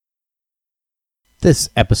This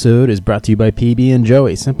episode is brought to you by PB &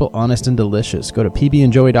 Joey. Simple, honest, and delicious. Go to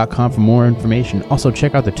pbandjoey.com for more information. Also,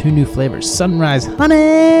 check out the two new flavors, Sunrise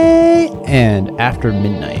Honey and After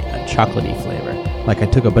Midnight, a chocolatey flavor. Like I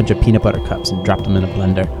took a bunch of peanut butter cups and dropped them in a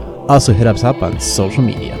blender. Also, hit us up on social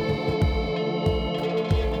media.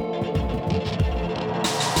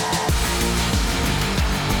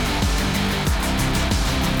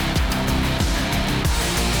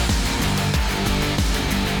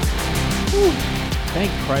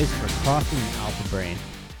 Thank Christ for coffee and Alpha Brain.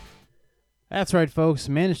 That's right, folks.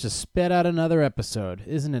 Managed to spit out another episode.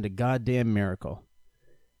 Isn't it a goddamn miracle?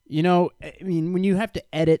 You know, I mean, when you have to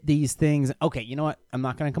edit these things... Okay, you know what? I'm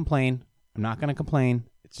not going to complain.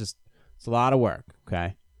 It's a lot of work,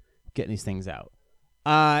 okay? Getting these things out.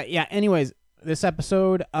 Yeah, anyways, this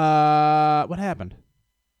episode, what happened?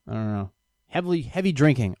 I don't know. Heavy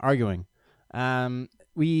drinking, arguing.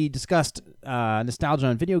 We discussed nostalgia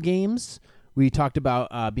on video games. We talked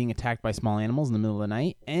about being attacked by small animals in the middle of the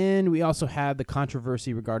night, and we also had the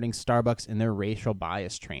controversy regarding Starbucks and their racial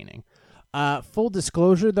bias training. Full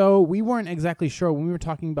disclosure, though, we weren't exactly sure when we were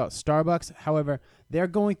talking about Starbucks. However, they're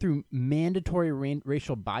going through mandatory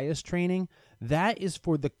racial bias training. That is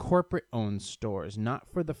for the corporate-owned stores,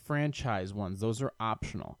 not for the franchise ones. Those are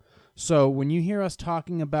optional. So when you hear us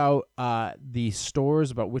talking about the stores,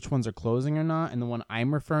 about which ones are closing or not, and the one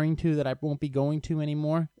I'm referring to that I won't be going to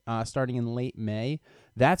anymore, starting in late May,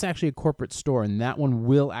 that's actually a corporate store, and that one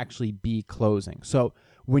will actually be closing. So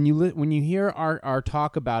when you hear our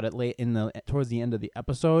talk about it towards the end of the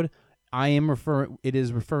episode, it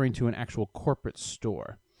is referring to an actual corporate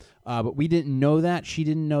store. But we didn't know that, she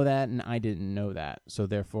didn't know that, and I didn't know that, so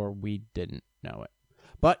therefore we didn't know it.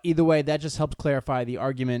 But either way, that just helps clarify the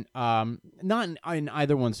argument, not in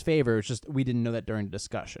either one's favor. It's just we didn't know that during the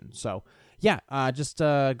discussion. So, yeah, just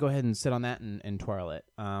go ahead and sit on that and twirl it.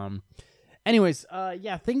 Anyways,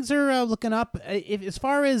 yeah, things are looking up. As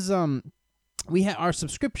far as our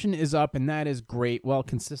subscription is up, and that is great. Well,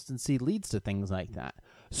 consistency leads to things like that.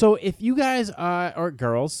 So if you guys or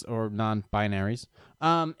girls or non-binaries,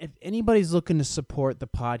 if anybody's looking to support the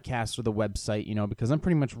podcast or the website, because I'm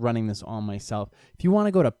pretty much running this all myself, if you want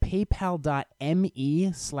to go to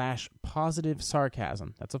paypal.me/positive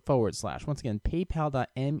sarcasm, that's a /. Once again,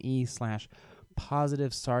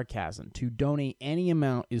 paypal.me/positive sarcasm to donate any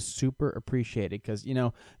amount is super appreciated because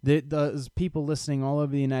there's people listening all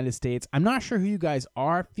over the United States. I'm not sure who you guys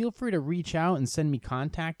are. Feel free to reach out and send me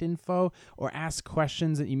contact info or ask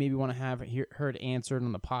questions that you maybe want to have heard answered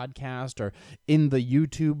on the podcast or in the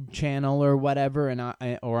YouTube channel or whatever,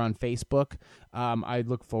 or on Facebook. I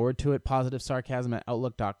look forward to it.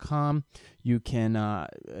 PositiveSarcasm@outlook.com. You can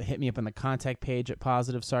hit me up on the contact page at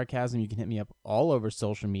Positive Sarcasm. You can hit me up all over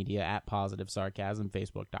social media at Positive Sarcasm,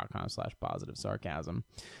 Facebook.com/Positive Sarcasm.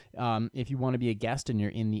 If you want to be a guest and you're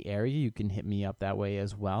in the area, you can hit me up that way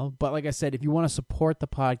as well. But like I said, if you want to support the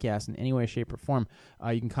podcast in any way, shape, or form,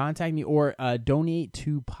 you can contact me or donate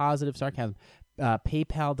to Positive Sarcasm.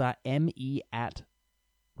 PayPal.me at...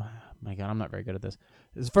 my God, I'm not very good at this.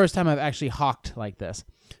 This is the first time I've actually hawked like this.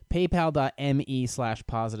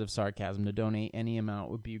 PayPal.me/positive sarcasm to donate any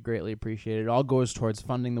amount would be greatly appreciated. It all goes towards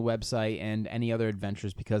funding the website and any other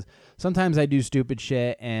adventures because sometimes I do stupid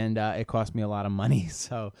shit and it costs me a lot of money.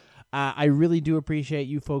 So I really do appreciate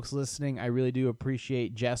you folks listening. I really do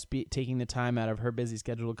appreciate Jess taking the time out of her busy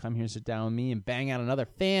schedule to come here and sit down with me and bang out another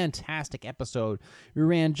fantastic episode. We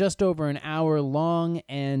ran just over an hour long,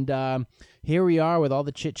 and here we are with all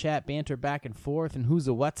the chit-chat, banter back and forth, and who's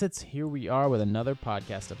the what's-its. Here we are with another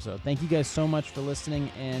podcast episode. Thank you guys so much for listening,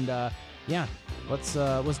 and yeah, let's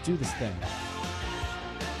do this thing.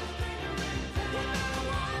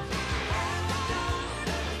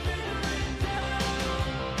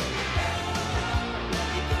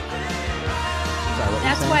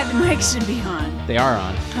 That's why the mics should be on. They are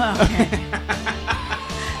on. Oh, okay.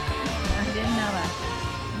 I didn't know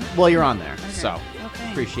that. Well, you're on there, okay. So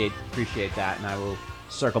okay. appreciate that, and I will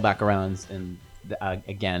circle back around and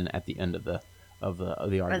again at the end of the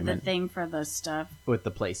argument. Or the thing for the stuff with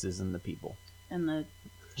the places and the people and the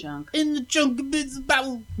junk. In the junk bits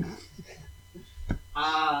about.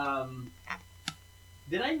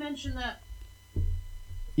 Did I mention that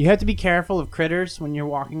you have to be careful of critters when you're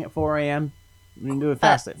walking at 4 a.m.? You can do it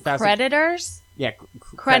fast. Creditors? Yeah.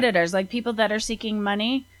 Creditors, like people that are seeking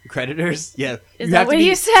money? Creditors? Yeah. Is that what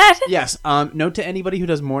you said? Yes. Note to anybody who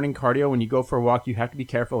does morning cardio, when you go for a walk, you have to be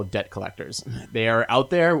careful of debt collectors. They are out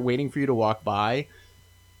there waiting for you to walk by.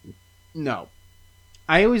 No.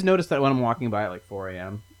 I always notice that when I'm walking by at like 4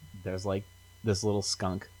 a.m., there's like this little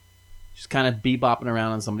skunk just kind of bebopping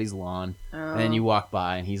around on somebody's lawn. Oh. And then you walk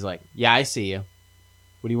by and he's like, yeah, I see you.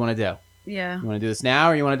 What do you want to do? Yeah. You want to do this now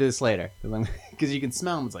or you want to do this later? Because you can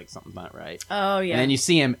smell him. It's like something's not right. Oh, yeah. And then you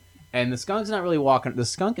see him, and the skunk's not really walking. The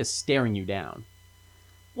skunk is staring you down.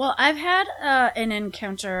 Well, I've had an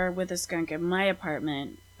encounter with a skunk in my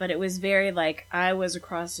apartment, but it was very like I was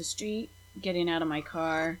across the street getting out of my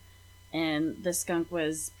car, and the skunk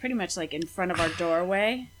was pretty much like in front of our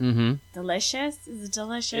doorway. Mm-hmm. Delicious? Is it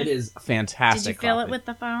delicious? It is fantastic. Did you fill coffee. it with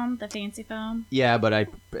the foam, the fancy foam? Yeah, but Your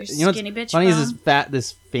what's skinny bitch funny is foam?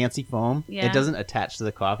 this fancy foam. Yeah. It doesn't attach to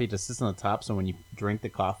the coffee; it just sits on the top. So when you drink the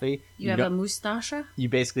coffee, You have a moustache? you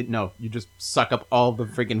basically you just suck up all the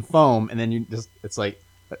freaking foam, and then it's like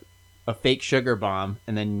a fake sugar bomb,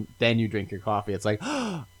 and then you drink your coffee. It's like,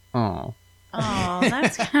 oh, Oh,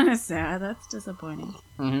 that's kind of sad. That's disappointing.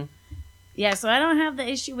 mm-hmm. Yeah, so I don't have the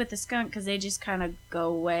issue with the skunk because they just kind of go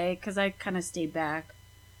away because I kind of stay back.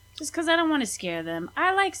 Just because I don't want to scare them.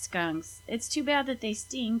 I like skunks. It's too bad that they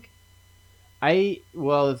stink.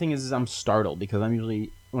 The thing is I'm startled because I'm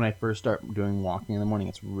usually, when I first start doing walking in the morning,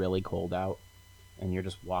 it's really cold out, and you're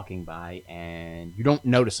just walking by and you don't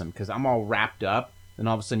notice them because I'm all wrapped up. Then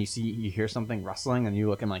all of a sudden you hear something rustling, and you're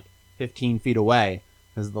looking like 15 feet away.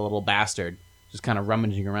 There's the little bastard just kind of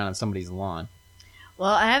rummaging around on somebody's lawn.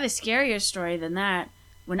 Well, I have a scarier story than that.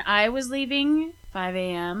 When I was leaving 5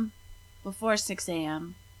 a.m., before 6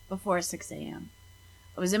 a.m.,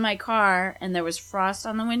 I was in my car and there was frost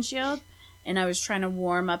on the windshield, and I was trying to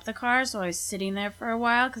warm up the car, so I was sitting there for a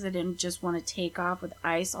while because I didn't just want to take off with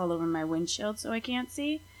ice all over my windshield so I can't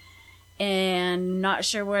see. And not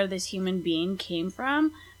sure where this human being came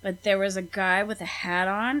from, but there was a guy with a hat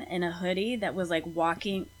on and a hoodie that was like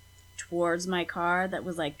walking towards my car that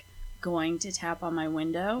was like going to tap on my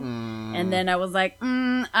window. And then I was like,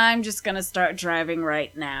 I'm just going to start driving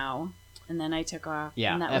right now. And then I took off.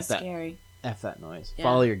 Yeah, and that was scary. F that noise. Yeah.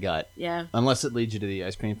 Follow your gut. Yeah. Unless it leads you to the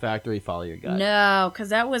ice cream factory, follow your gut. No,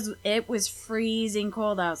 because it was freezing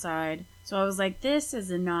cold outside. So I was like, this is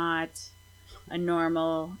not a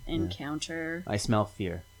normal encounter. I smell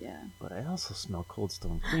fear. Yeah. But I also smell Cold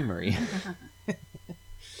Stone Creamery.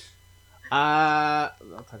 I'll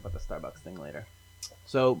talk about the Starbucks thing later.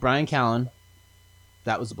 So, Brian Callen,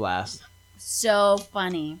 that was a blast. So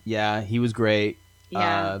funny. Yeah, he was great.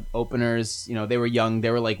 Yeah. Openers, they were young. They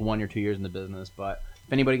were like 1 or 2 years in the business. But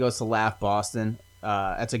if anybody goes to Laugh Boston,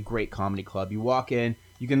 that's a great comedy club. You walk in,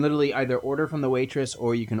 you can literally either order from the waitress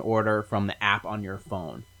or you can order from the app on your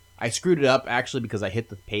phone. I screwed it up, actually, because I hit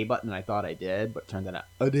the pay button and I thought I did, but it turned out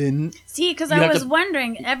I didn't. See, because I was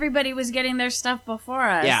wondering, everybody was getting their stuff before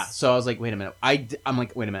us. Yeah, so I was like, wait a minute. I'm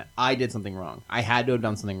like, wait a minute. I did something wrong. I had to have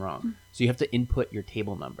done something wrong. So you have to input your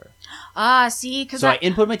table number. See, because So I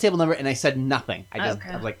input my table number and I said nothing. I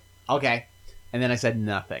Okay. was like, okay. And then I said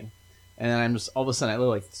nothing. And then I'm just, all of a sudden, I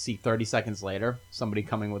literally see 30 seconds later, somebody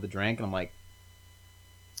coming with a drink, and I'm like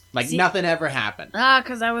see, nothing ever happened.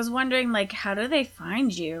 Because I was wondering, like, how do they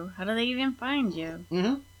find you? How do they even find you?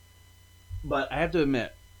 Mm-hmm. But I have to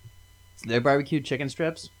admit, their barbecue chicken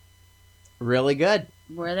strips, really good.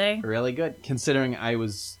 Were they? Really good. Considering I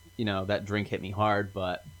was, that drink hit me hard,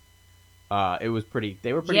 but it was pretty,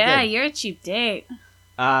 they were pretty good. Yeah, you're a cheap date.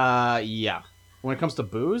 Yeah. When it comes to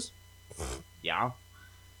booze, yeah.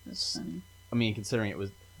 That's funny. I mean, considering it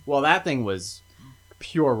was, that thing was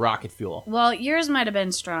pure rocket fuel. Well, yours might have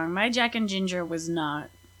been strong. My Jack and Ginger was not.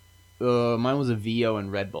 Mine was a VO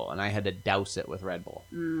and Red Bull, and I had to douse it with Red Bull.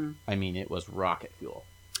 I mean, it was rocket fuel.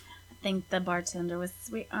 I think the bartender was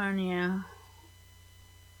sweet on you.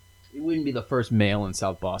 It wouldn't be the first male in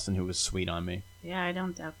South Boston who was sweet on me. Yeah, I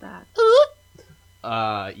don't doubt that.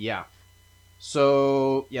 Yeah.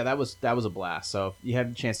 So, yeah, that was a blast. So, if you have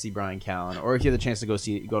the chance to see Brian Callen, or if you have the chance to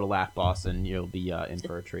go to Laugh Boston, you'll be in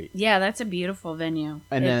for a treat. Yeah, that's a beautiful venue.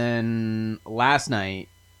 And then last night,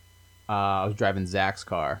 I was driving Zach's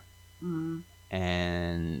car,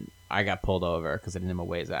 and I got pulled over because I didn't have my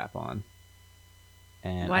Waze app on.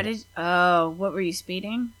 And what were you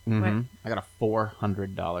speeding? I got a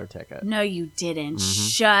 $400 ticket. No, you didn't.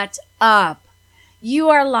 Shut up. You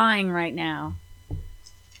are lying right now.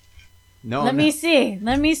 No, Let me see.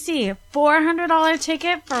 $400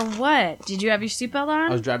 ticket for what? Did you have your seatbelt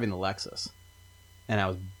on? I was driving the Lexus, and I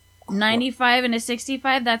was 95 and a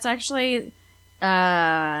 65. That's actually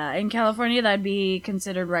in California. That'd be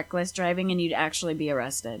considered reckless driving, and you'd actually be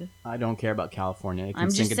arrested. I don't care about California. It can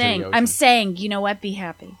I'm sink just into the saying. ocean. I'm saying. You know what? Be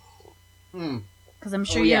happy. Because I'm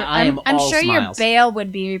sure I'm all sure your smiles. bail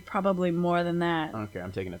would be probably more than that. Okay,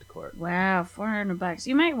 I'm taking it to court. Wow, $400.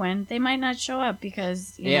 You might win. They might not show up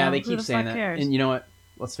because They who keep the saying fuck that. cares? And you know what?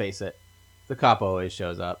 Let's face it, the cop always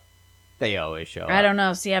shows up. They always show up. I don't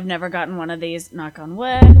know. See, I've never gotten one of these. Knock on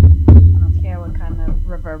wood. I don't care what kind of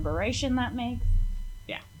reverberation that makes.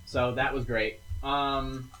 Yeah. So that was great.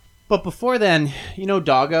 But before then, you know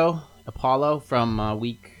Doggo, Apollo from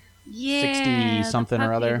week 60 something the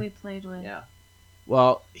or puppy other. we played with. Yeah.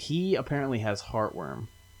 Well, he apparently has heartworm.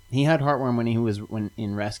 He had heartworm when he was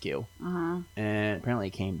in rescue, and apparently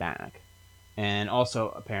it came back. And also,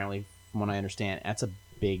 apparently, from what I understand, that's a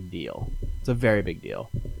big deal. It's a very big deal.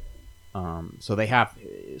 So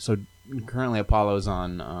currently Apollo's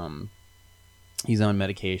on he's on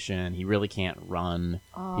medication. He really can't run.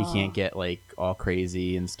 He can't get like all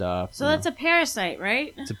crazy and stuff. So that's a parasite,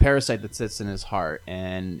 right? It's a parasite that sits in his heart,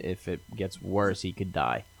 and if it gets worse, he could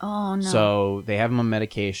die. Oh no! So they have him on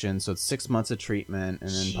medication. So it's 6 months of treatment, and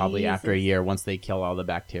then probably after a year, once they kill all the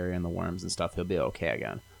bacteria and the worms and stuff, he'll be okay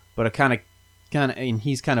again. But it kind of, and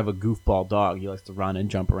he's kind of a goofball dog. He likes to run and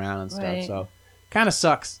jump around and stuff. Right. So kind of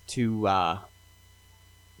sucks to,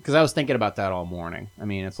 because I was thinking about that all morning. I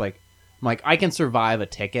mean, it's like, I'm like, I can survive a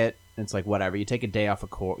ticket. It's like, whatever. You take a day off of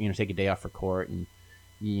court, take a day off for court, and,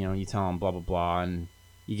 you tell him blah, blah, blah, and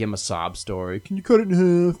you give him a sob story. Can you cut it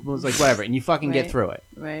in half? It's like, whatever. And you fucking get through it.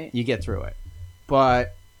 Right. You get through it.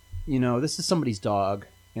 But, this is somebody's dog.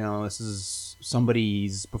 This is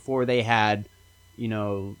somebody's, before they had,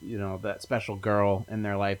 that special girl in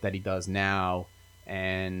their life that he does now,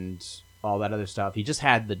 and all that other stuff. He just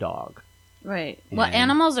had the dog. Right. Well,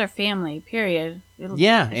 animals are family, period.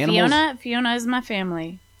 Yeah, animals. Fiona is my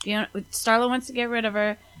family. Starla wants to get rid of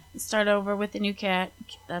her and start over with a new cat.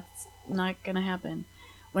 That's not going to happen.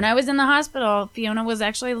 When I was in the hospital, Fiona was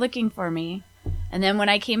actually looking for me. And then when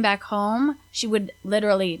I came back home, she would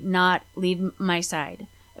literally not leave my side.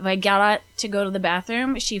 If I got out to go to the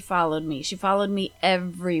bathroom, she followed me. She followed me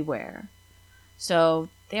everywhere. So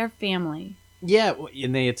they're family. Yeah,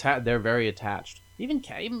 and they're very attached. Even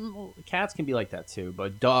cats can be like that too,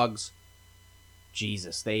 but dogs,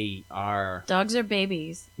 Jesus, they are. Dogs are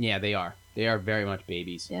babies. Yeah, they are. They are very much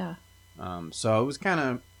babies. Yeah. So it was kind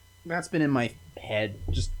of, that's been in my head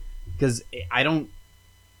just because I don't,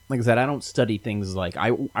 like I said, I don't study things like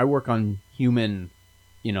I work on human,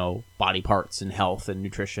 body parts and health and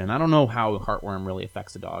nutrition. I don't know how heartworm really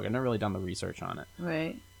affects a dog. I've never really done the research on it.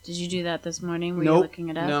 Right. Did you do that this morning? Were Nope. you looking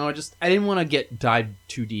it up? No, I didn't want to dive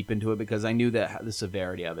too deep into it because I knew that the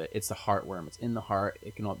severity of it. It's the heartworm. It's in the heart.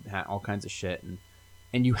 It can have all kinds of shit,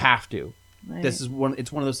 and you have to. Right. It's one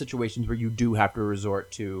of those situations where you do have to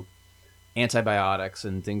resort to antibiotics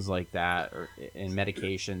and things like that, and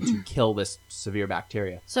medication to kill this severe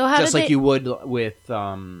bacteria. So how just did like you would with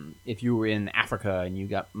if you were in Africa and you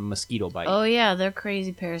got mosquito bite. Oh yeah, they're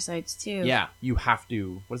crazy parasites too. Yeah, you have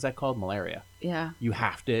to. What is that called? Malaria. Yeah. You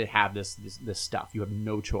have to have this stuff. You have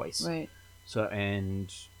no choice. Right. So,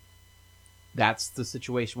 and that's the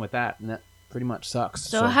situation with that, and that pretty much sucks.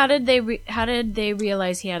 So how did they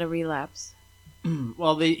realize he had a relapse?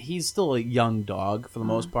 Well, he's still a young dog for the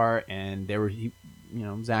most part, and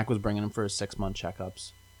Zach was bringing him for his 6-month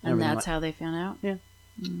checkups, and that's how they found out.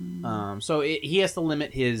 Yeah. So he has to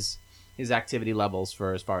limit his activity levels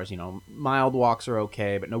for as far as mild walks are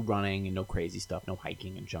okay, but no running and no crazy stuff, no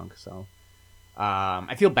hiking and junk. So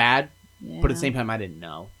I feel bad, but at the same time, I didn't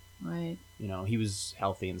know. Right. He was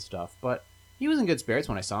healthy and stuff, but he was in good spirits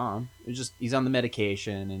when I saw him. It was just he's on the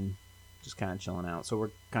medication and just kind of chilling out. So we're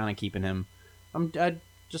kind of keeping him. I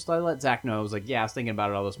let Zach know. I was like, yeah, I was thinking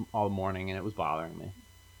about it all morning, and it was bothering me.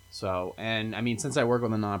 So, and I mean, since I work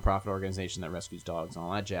with a nonprofit organization that rescues dogs and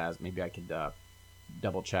all that jazz, maybe I could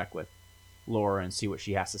double check with Laura and see what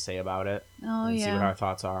she has to say about it. Oh, and yeah. see what our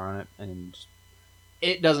thoughts are on it, and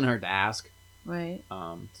it doesn't hurt to ask. Right.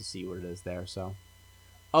 To see what it is there. So.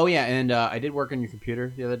 Oh yeah, and I did work on your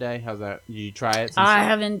computer the other day. How's that? Did you try it? I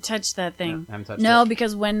haven't touched that thing. I haven't touched No, it.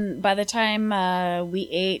 because by the time we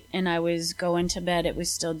ate and I was going to bed, it was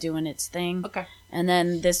still doing its thing. Okay. And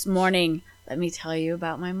then this morning, let me tell you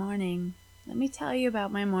about my morning.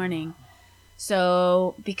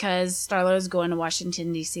 So, because Starla is going to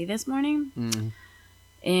Washington, D.C. this morning,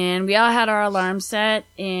 and we all had our alarm set,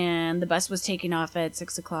 and the bus was taking off at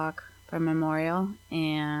 6 o'clock. From Memorial,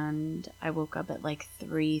 and I woke up at like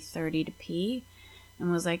 3:30 to pee,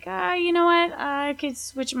 and was like, you know what? I could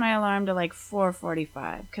switch my alarm to like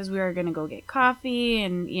 4:45 because we were gonna go get coffee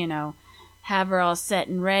and have her all set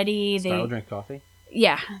and ready. Starla drink coffee.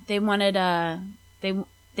 Yeah, they wanted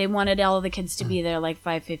they wanted all the kids to be there like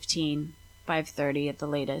 5:15, 5:30 at the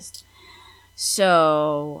latest.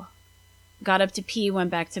 So, got up to pee,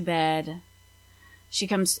 went back to bed. She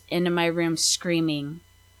comes into my room screaming.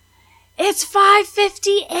 It's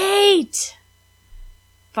 5:58!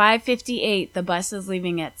 5:58. The bus is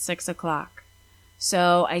leaving at 6 o'clock.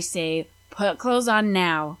 So I say, put clothes on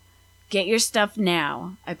now. Get your stuff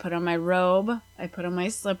now. I put on my robe. I put on my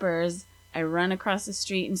slippers. I run across the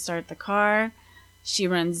street and start the car. She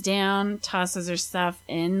runs down, tosses her stuff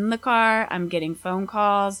in the car. I'm getting phone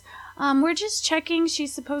calls. We're just checking.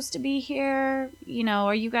 She's supposed to be here. You know,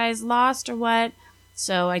 are you guys lost or what?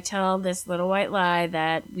 So I tell this little white lie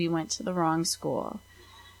that we went to the wrong school.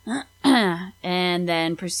 And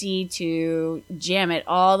then proceed to jam it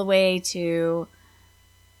all the way to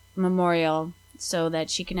Memorial so that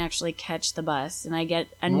she can actually catch the bus. And I get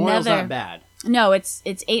Memorial's another... not bad. No, it's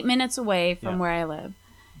 8 minutes away from where I live.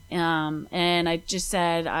 And I just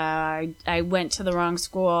said I went to the wrong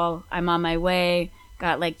school. I'm on my way.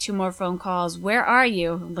 Got like 2 more phone calls. Where are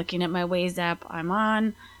you? Looking at my Waze app. I'm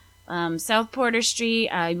on South Porter Street.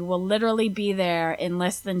 I will literally be there in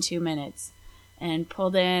less than 2 minutes. And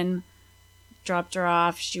pulled in, dropped her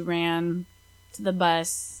off. She ran to the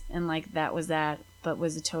bus, and like that was that. But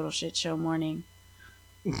was a total shit show morning.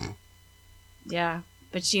 Yeah,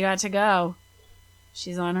 but she got to go.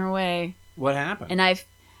 She's on her way. What happened? And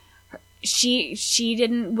she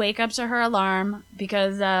didn't wake up to her alarm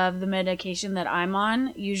because of the medication that I'm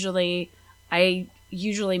on. I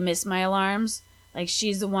usually miss my alarms. Like,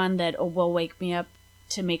 she's the one that will wake me up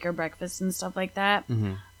to make her breakfast and stuff like that.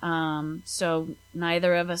 Mm-hmm. So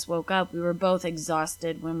neither of us woke up. We were both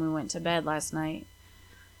exhausted when we went to bed last night.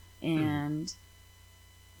 And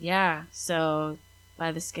yeah, so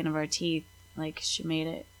by the skin of our teeth, like, she made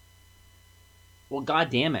it. Well, God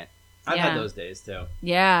damn it. I've Yeah. had those days too.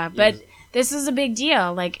 Yeah, but this is a big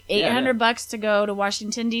deal. Like, $800 to go to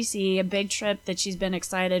Washington, D.C., a big trip that she's been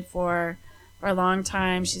excited for a long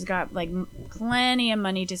time. She's got, like, plenty of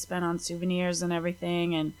money to spend on souvenirs and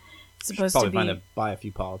everything, and it's supposed to be... Probably find to buy a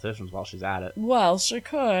few politicians while she's at it. Well, she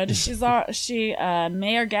could.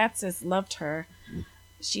 Mayor Gatzis loved her.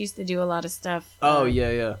 She used to do a lot of stuff.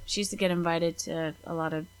 Yeah. She used to get invited to a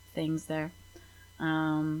lot of things there.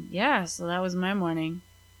 Yeah, so that was my morning.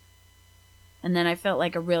 And then I felt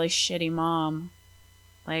like a really shitty mom,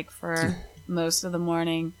 like, for most of the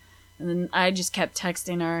morning. And then I just kept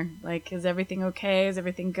texting her, like, is everything okay? Is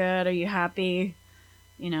everything good? Are you happy?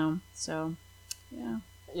 You know, so, yeah.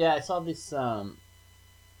 Yeah, I saw this, I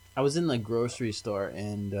was in the grocery store,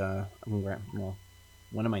 and,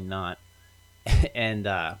 when am I not? And,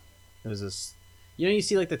 there was this, you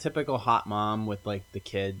see, like, the typical hot mom with, like, the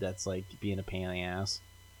kid that's, like, being a pain in the ass.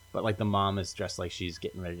 But, like, the mom is dressed like she's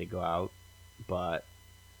getting ready to go out. But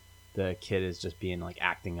the kid is just being, like,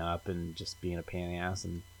 acting up and just being a pain in the ass.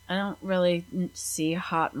 And I don't really see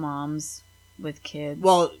hot moms with kids.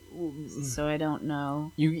 well, so I don't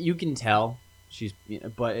know. you can tell she's,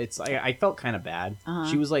 but it's I felt kind of bad. Uh-huh.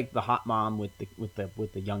 She was like the hot mom with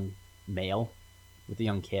the young male, with the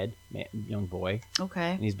young kid, young boy,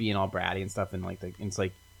 Okay. and he's being all bratty and stuff, and like it's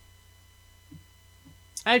like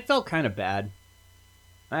I felt kind of bad.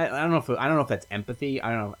 I don't know if that's empathy. I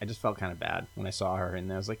don't know. I just felt kind of bad when I saw her,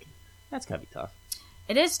 and I was like, that's gotta be tough.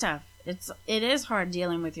 It is tough. It is hard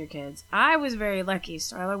dealing with your kids. I was very lucky.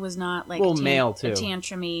 Starla was not like male too. a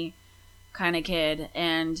tantrumy kind of kid.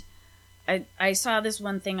 And I saw this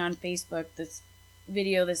one thing on Facebook, this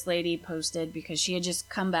video this lady posted because she had just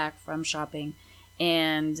come back from shopping,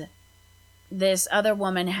 and this other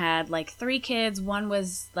woman had like 3 kids. One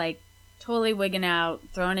was like totally wigging out,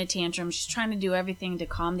 throwing a tantrum. She's trying to do everything to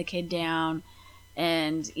calm the kid down,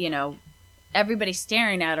 and everybody's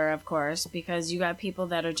staring at her, of course, because you got people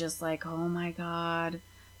that are just like, oh my God,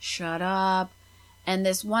 shut up. And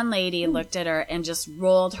this one lady looked at her and just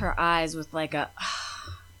rolled her eyes with like a,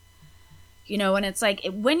 and it's like,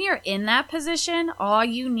 when you're in that position, all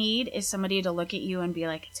you need is somebody to look at you and be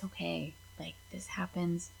like, it's okay. Like, this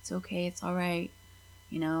happens. It's okay. It's all right.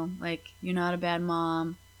 Like, you're not a bad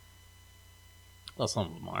mom. Well, some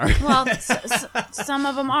of them are. Well, some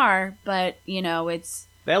of them are, but,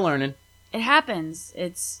 They're learning. it happens.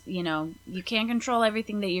 It's, you can't control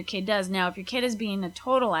everything that your kid does. Now, if your kid is being a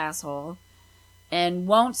total asshole and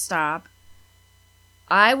won't stop,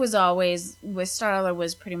 I was always, with Starla,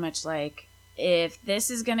 was pretty much like, if this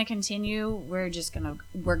is going to continue, we're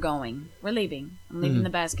going. We're leaving. I'm leaving the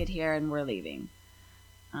basket here and we're leaving.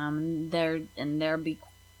 There'll be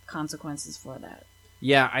consequences for that.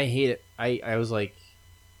 Yeah, I hate it. I was like,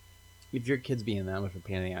 if your kid's being that much of a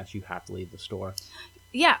pain in the ass, you have to leave the store.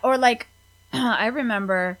 Yeah, or like, I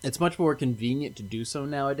remember... It's much more convenient to do so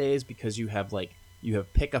nowadays because you have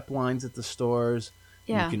pickup lines at the stores.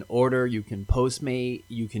 Yeah. You can order, you can Postmate,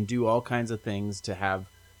 you can do all kinds of things to have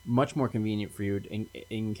much more convenient for you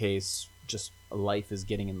in case just life is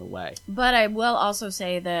getting in the way. But I will also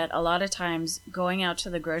say that a lot of times going out to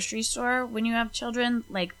the grocery store when you have children,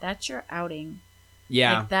 like, that's your outing.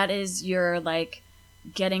 Yeah. Like, that is your, like,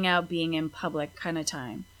 getting out, being in public kind of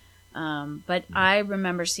time. But I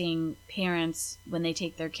remember seeing parents when they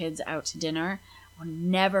take their kids out to dinner. I'll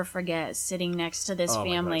never forget sitting next to this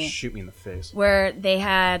family. My God, shoot me in the face. Where they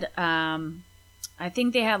had, I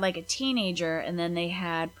think they had like a teenager, and then they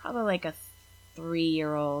had probably like a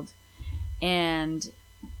 3-year-old, and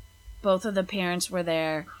both of the parents were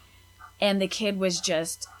there, and the kid was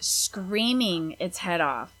just screaming its head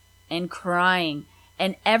off and crying.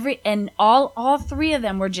 And all three of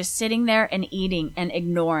them were just sitting there and eating and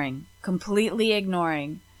ignoring, completely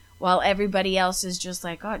ignoring, while everybody else is just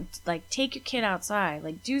like, oh, like, take your kid outside,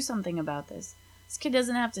 like, do something about this. This kid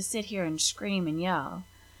doesn't have to sit here and scream and yell.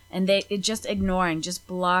 And it just ignoring, just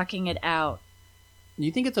blocking it out. Do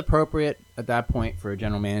you think it's appropriate at that point for a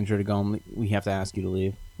general manager to go, we have to ask you to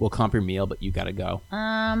leave? We'll comp your meal, but you got to go.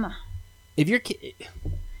 If your kid...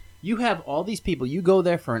 You have all these people. You go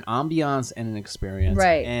there for an ambiance and an experience.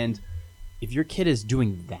 Right. And if your kid is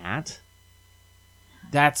doing that,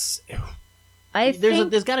 that's...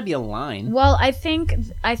 There's got to be a line. Well, I think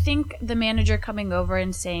the manager coming over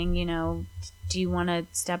and saying, you know, do you want to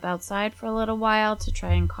step outside for a little while to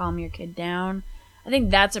try and calm your kid down? I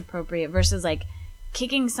think that's appropriate versus, like,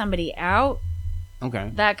 kicking somebody out.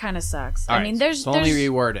 Okay. That kind of sucks. All I mean, there's... So let me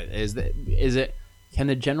reword it. Is it... Can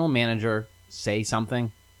the general manager say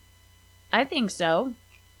something? I think so.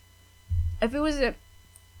 If it was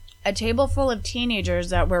a table full of teenagers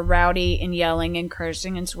that were rowdy and yelling and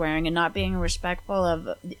cursing and swearing and not being respectful of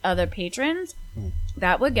the other patrons,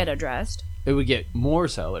 that would get addressed. It would get more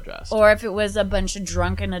so addressed. Or if it was a bunch of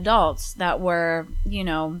drunken adults that were, you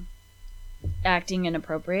know, acting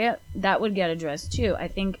inappropriate, that would get addressed too. I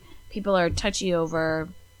think people are touchy over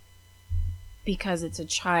because it's a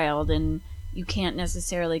child and you can't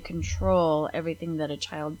necessarily control everything that a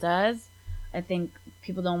child does. I think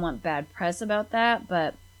people don't want bad press about that,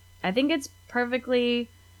 but I think it's perfectly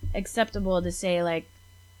acceptable to say, like,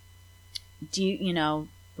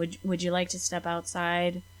 would you like to step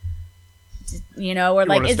outside? You know, or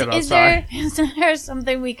like, is there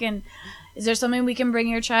something we can bring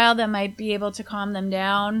your child that might be able to calm them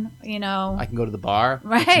down? You know, I can go to the bar,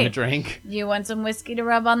 right? Get some a drink. You want some whiskey to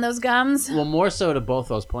rub on those gums? Well, more so to both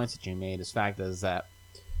those points that you made. The fact is that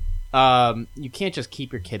you can't just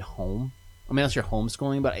keep your kid home. I mean, unless you're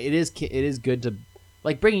homeschooling, but it is good to,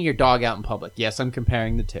 like, bringing your dog out in public. Yes, I'm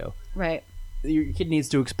comparing the two. Right. Your kid needs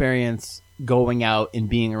to experience going out and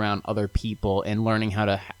being around other people and learning how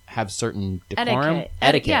to have certain decorum,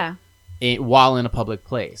 etiquette while in a public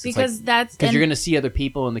place. Because because you're going to see other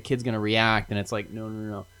people and the kid's going to react, and it's like,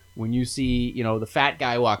 no. When you see, you know, the fat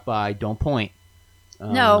guy walk by, don't point.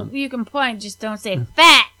 No, you can point, just don't say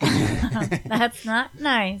fat. That's not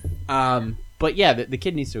nice. But yeah, the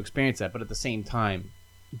kid needs to experience that. But at the same time,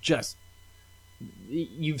 just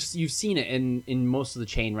you've seen it in most of the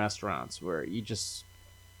chain restaurants where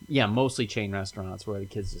mostly chain restaurants where the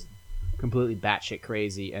kid's just completely batshit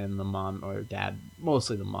crazy, and the mom or dad,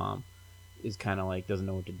 mostly the mom, is kind of like doesn't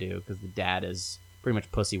know what to do because the dad is pretty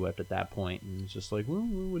much pussy whipped at that point, and it's just like, well,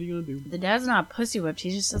 what are you gonna do? The dad's not pussy whipped;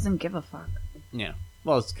 he just doesn't give a fuck. Yeah,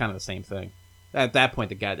 well, it's kind of the same thing. At that point,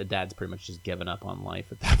 the dad's pretty much just given up on life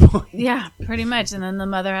at that point. Yeah, pretty much. And then the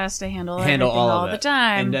mother has to handle everything all the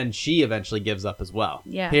time. And then she eventually gives up as well.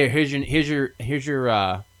 Yeah. Here's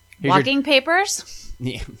your walking papers?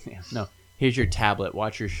 Yeah, no. Here's your tablet.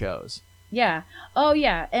 Watch your shows. Yeah. Oh,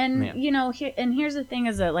 yeah. And, you know, here's the thing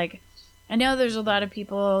is that, like, I know there's a lot of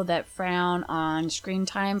people that frown on screen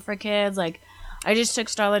time for kids. Like, I just took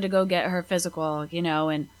Starla to go get her physical, you know,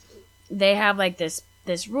 and they have, like, this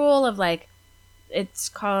rule of, like, it's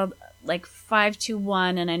called like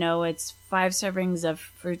 5-2-1, and I know it's 5 servings of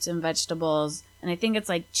fruits and vegetables, and I think it's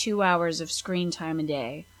like 2 hours of screen time a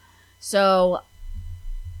day. So,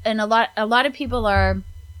 and a lot of people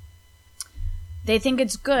they think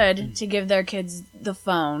it's good to give their kids the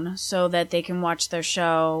phone so that they can watch their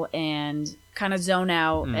show and kind of zone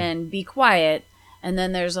out and be quiet. And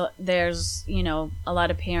then there's you know, a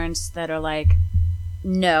lot of parents that are like,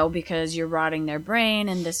 no, because you're rotting their brain,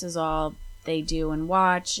 and this is all they do and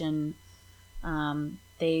watch, and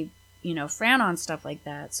they, you know, frown on stuff like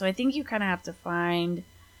that. So I think you kind of have to find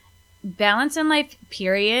balance in life,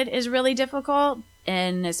 period, is really difficult,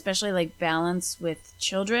 and especially like balance with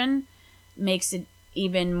children makes it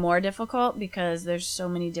even more difficult because there's so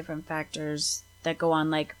many different factors that go on.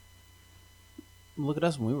 Like, look at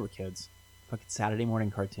us when we were kids. Fucking Saturday morning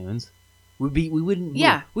cartoons. We wouldn't move.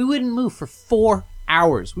 Yeah. We wouldn't move for 4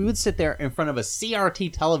 hours. We would sit there in front of a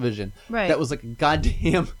CRT television that was like a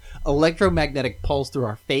goddamn electromagnetic pulse through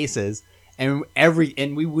our faces, and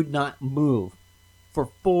we would not move for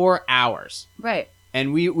 4 hours. Right.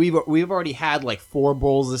 And we've already had like 4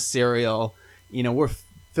 bowls of cereal. You know,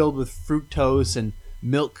 filled with fructose and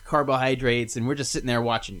milk carbohydrates, and we're just sitting there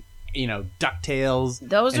watching, DuckTales.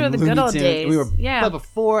 Those and were the Looney good old Tunes. days. We were Yeah. up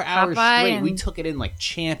 4 hours Popeye straight. We and took it in like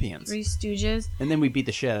champions. Three Stooges. And then we beat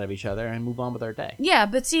the shit out of each other and move on with our day. Yeah,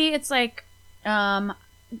 but see, it's like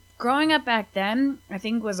growing up back then, I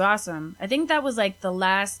think was awesome. I think that was like the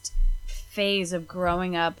last phase of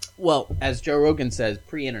growing up. Well, as Joe Rogan says,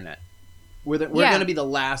 pre-internet. We're going to be the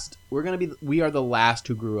last. We are the last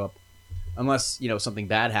who grew up, unless something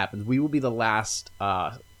bad happens. We will be the last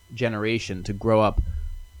generation to grow up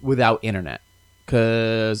without internet,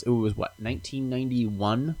 because it was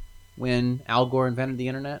 1991 when Al Gore invented the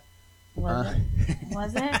internet. Was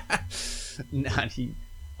it? Not he.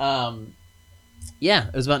 Yeah,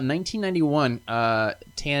 it was about 1991.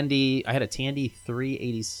 Tandy. I had a Tandy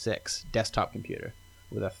 386 desktop computer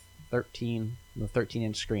with a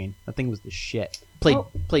 13-inch screen. That thing was the shit.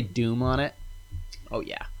 Played Doom on it. Oh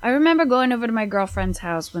yeah. I remember going over to my girlfriend's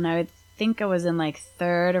house when I think I was in like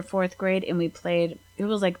 3rd or 4th grade, and we played. It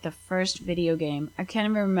was like the first video game. I can't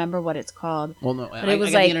even remember what it's called. Well, no, but I it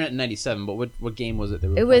was got like the internet in '97. But what game was it? That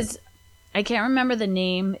we it were was. I can't remember the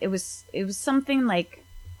name. It was something like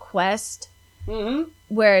Quest. Mm-hmm.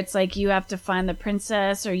 Where it's like you have to find the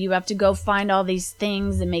princess, or you have to go find all these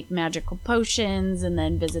things and make magical potions, and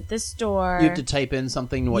then visit this store. You have to type in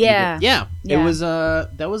something. Yeah. Yeah. It was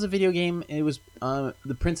that was a video game. It was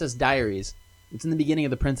the Princess Diaries. It's in the beginning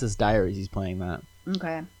of the Princess Diaries. He's playing that.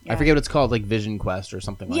 Okay. Yeah. I forget what it's called, like Vision Quest or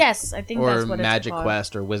something like that. Yes, I think that's what it's Magic called.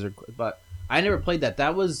 Quest or Wizard Quest. But I never played that.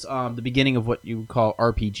 That was the beginning of what you would call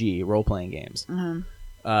RPG, role-playing games. Mm-hmm.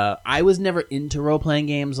 I was never into role-playing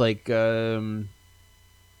games like of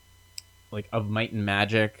Might and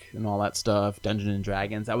Magic and all that stuff, Dungeons and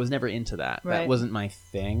Dragons. I was never into that. Right. That wasn't my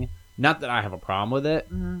thing. Not that I have a problem with it.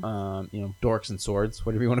 Mm-hmm. Dorks and swords,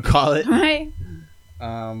 whatever you want to call it. Right.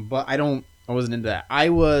 But I wasn't into that.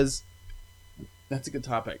 That's a good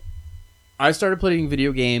topic. I started playing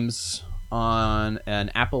video games on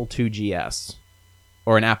an Apple IIgs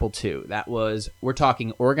or an Apple II. We're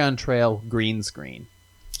talking Oregon Trail green screen.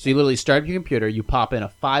 So you literally start up your computer, you pop in a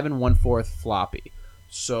 5 1/4 floppy.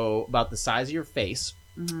 So about the size of your face,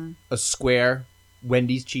 Mm-hmm. a square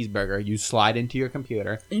Wendy's cheeseburger, you slide into your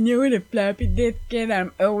computer. You know what a floppy disk is?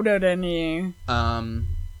 I'm older than you.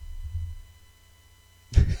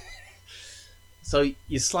 So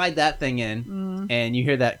you slide that thing in, and you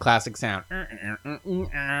hear that classic sound, and then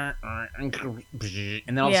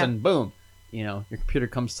all of a sudden, boom! Your computer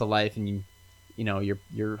comes to life, and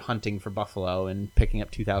you're hunting for buffalo and picking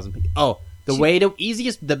up 2,000 people. Oh,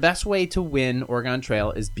 the best way to win Oregon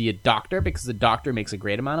Trail is be a doctor, because the doctor makes a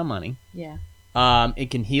great amount of money. Yeah.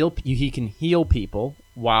 It can heal. He can heal people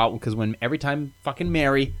because every time fucking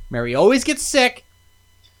Mary always gets sick.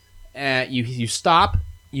 You stop,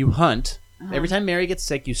 you hunt. Uh-huh. Every time Mary gets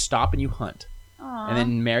sick, you stop and you hunt. Aww. And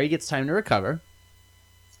then Mary gets time to recover.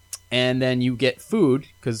 And then you get food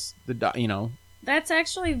because That's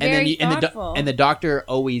actually very thoughtful. And the doctor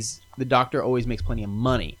always makes plenty of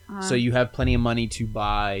money. Uh-huh. So you have plenty of money to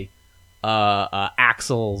buy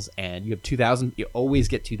axles, and you have 2,000. You always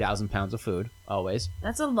get 2,000 pounds of food. Always.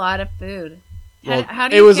 That's a lot of food. Well, how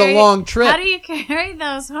do it you was carry, a long trip. How do you carry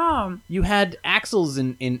those home? You had axles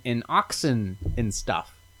in oxen and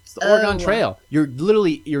stuff. It's the Oregon Trail. You're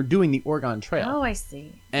doing the Oregon Trail. Oh, I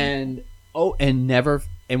see. And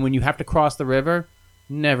when you have to cross the river,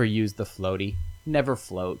 never use the floaty. Never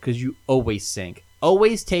float, because you always sink.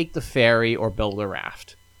 Always take the ferry or build a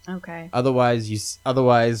raft. Okay.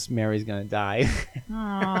 Otherwise Mary's gonna die.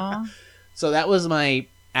 Aww. So that was my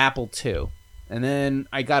Apple II. And then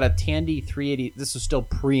I got a Tandy 380. This was still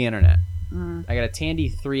pre-internet. I got a Tandy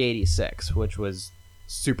 386, which was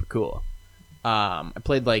super cool. I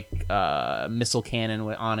played Missile Cannon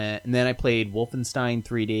on it, and then I played Wolfenstein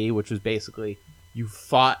 3D, which was basically you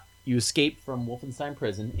escaped from Wolfenstein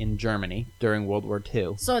prison in Germany during World War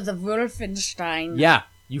II. So the Wolfenstein. Yeah,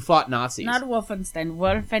 you fought Nazis. Not Wolfenstein,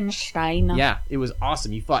 Wolfenstein. Yeah, it was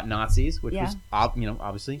awesome. You fought Nazis, which was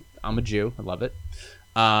obviously I'm a Jew. I love it.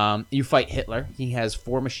 You fight Hitler. He has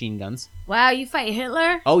 4 machine guns. Wow, you fight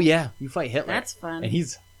Hitler? Oh yeah, you fight Hitler. That's fun. And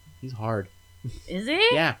he's hard. Is he?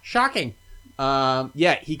 Yeah, shocking.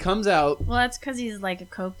 Yeah, he comes out. Well, that's because he's like a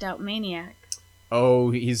coked out maniac.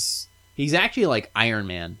 Oh, he's actually like Iron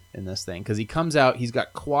Man in this thing, because he comes out. He's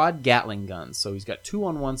got quad Gatling guns, so he's got 2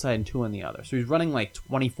 on one side and 2 on the other. So he's running like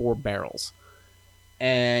 24 barrels,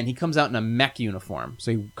 and he comes out in a mech uniform.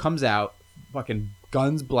 So he comes out, fucking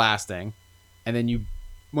guns blasting, and then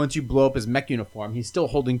once you blow up his mech uniform, he's still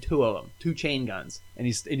holding 2 of them, 2 chain guns, and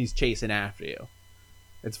he's chasing after you.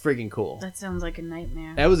 It's freaking cool. That sounds like a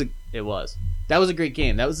nightmare. That was a great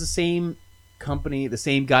game. That was the same company, the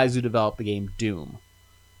same guys who developed the game Doom,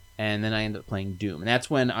 and then I ended up playing Doom, and that's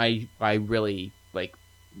when I really like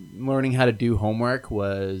learning how to do homework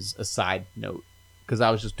was a side note because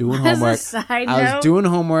I was just doing homework. I was doing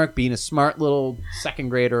homework, being a smart little second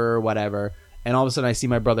grader or whatever, and all of a sudden I see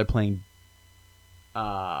my brother playing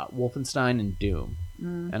Wolfenstein and Doom,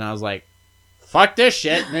 and I was like, fuck this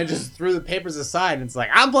shit, and I just threw the papers aside, and it's like,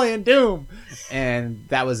 I'm playing Doom, and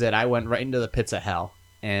that was it. I went right into the pits of hell,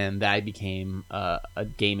 and I became a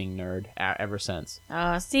gaming nerd ever since.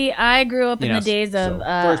 See, I grew up in the days of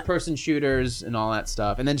first-person shooters and all that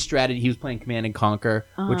stuff, and then strategy. He was playing Command and Conquer,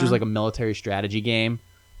 which was like a military strategy game.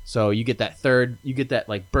 So you get that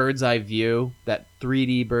like bird's eye view, that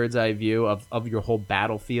 3D bird's eye view of your whole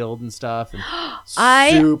battlefield and stuff. And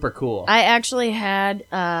super cool. I actually had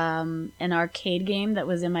an arcade game that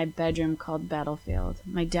was in my bedroom called Battlefield.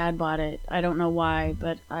 My dad bought it. I don't know why,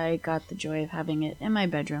 but I got the joy of having it in my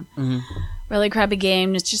bedroom. Mm-hmm. Really crappy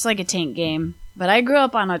game. It's just like a tank game. But I grew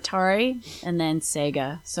up on Atari and then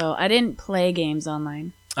Sega, so I didn't play games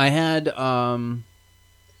online. I had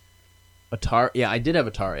Atari. Yeah, I did have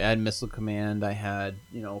Atari. I had Missile Command. I had,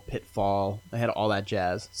 Pitfall. I had all that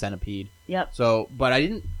jazz. Centipede. Yep. So, but I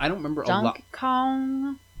don't remember a lot. Donkey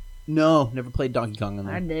Kong? No, never played Donkey Kong in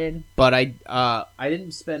there. I did. But I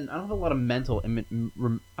didn't spend, I don't have a lot of mental, I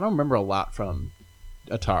don't remember a lot from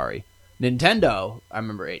Atari. Nintendo, I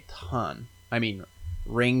remember a ton. I mean,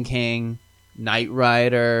 Ring King, Knight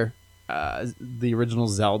Rider, the original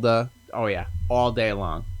Zelda. Oh yeah, all day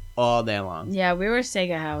long. All day long. Yeah, we were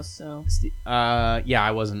Sega house, so. Yeah,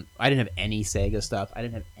 I didn't have any Sega stuff. I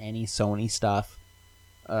didn't have any Sony stuff.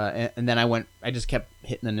 And then I just kept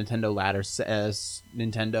hitting the Nintendo ladder.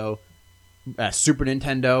 Nintendo, Super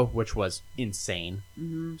Nintendo, which was insane.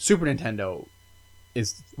 Mm-hmm. Super Nintendo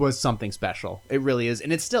was something special. It really is,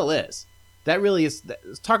 and it still is. That really is.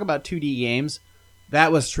 Talk about 2D games.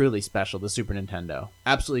 That was truly special, the Super Nintendo.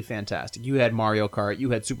 Absolutely fantastic. You had Mario Kart.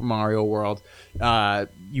 You had Super Mario World.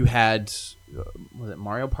 You had, was it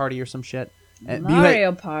Mario Party or some shit?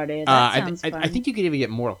 Mario Party. That sounds fun. I think you could even get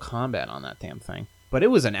Mortal Kombat on that damn thing. But it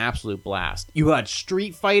was an absolute blast. You had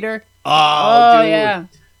Street Fighter. Oh dude. Yeah.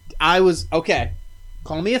 Okay.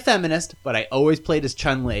 Call me a feminist, but I always played as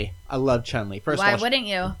Chun-Li. I love Chun-Li. Why wouldn't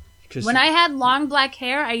you? When I had long black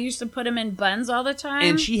hair, I used to put them in buns all the time.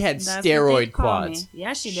 And she had steroid quads.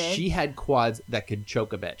 Yeah, she did. She had quads that could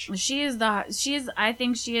choke a bitch. I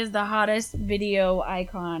think she is the hottest video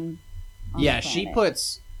icon on the planet.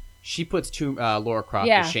 She puts Lara Croft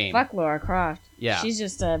to shame. Fuck Lara Croft. Yeah. She's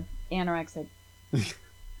just a anorexic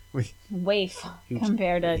waif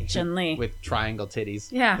compared to Chun-Li. With triangle titties.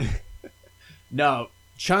 Yeah. No,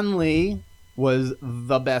 Chun-Li was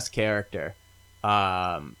the best character. She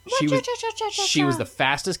was the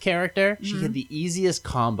fastest character. Mm-hmm. She had the easiest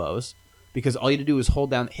combos because all you had to do was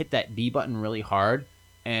hit that B button really hard,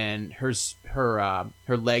 and her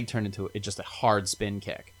leg turned into just a hard spin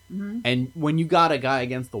kick. Mm-hmm. And when you got a guy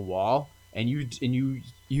against the wall and you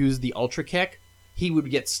use the ultra kick, he would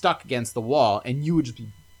get stuck against the wall, and you would just be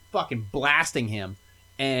fucking blasting him,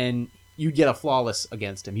 and you'd get a flawless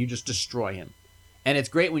against him. You just destroy him. And it's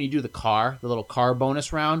great when you do the little car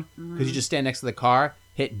bonus round, because you just stand next to the car,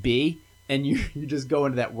 hit B, and you just go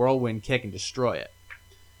into that whirlwind kick and destroy it.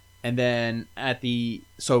 And then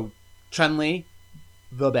so Chun-Li,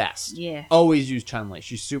 the best. Yeah. Always use Chun-Li.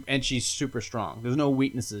 She's super strong. There's no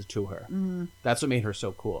weaknesses to her. Mm-hmm. That's what made her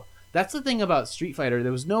so cool. That's the thing about Street Fighter.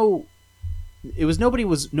 Nobody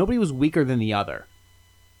was weaker than the other.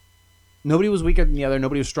 Nobody was weaker than the other.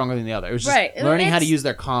 Nobody was stronger than the other. It was just learning how to use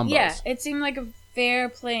their combos. Yeah, it seemed like a fair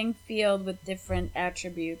playing field with different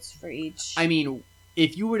attributes for each. I mean,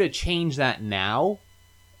 if you were to change that now,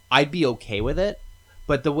 I'd be okay with it.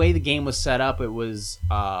 But the way the game was set up, it was,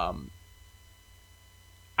 I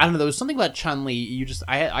don't know. There was something about Chun-Li.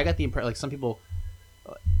 I got the impression, like some people.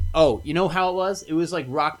 Oh, you know how it was? It was like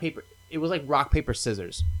rock paper. It was like rock paper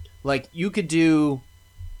scissors. Like you could do.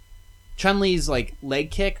 Chun-Li's like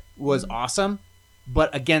leg kick was awesome,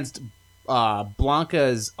 but against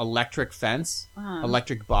Blanca's electric fence,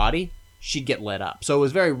 electric body, she'd get lit up. So it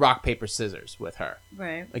was very rock paper scissors with her.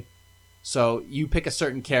 Right. Like, so you pick a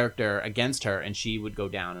certain character against her, and she would go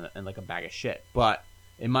down in like a bag of shit. But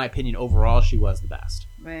in my opinion, overall, she was the best.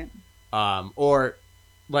 Right. Or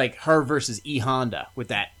like her versus E Honda with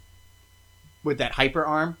that hyper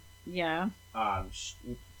arm. Yeah.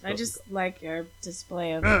 I just like your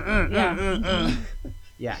display of yeah.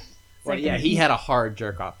 Yeah. Well, yeah, he had a hard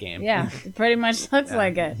jerk-off game. Yeah, it pretty much looks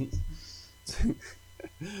like it.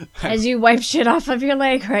 As you wipe shit off of your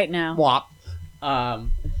leg right now. Whop.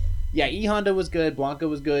 Yeah, E Honda was good. Blanca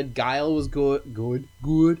was good. Guile was good.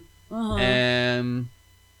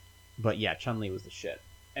 But yeah, Chun-Li was the shit.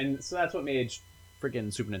 And so that's what made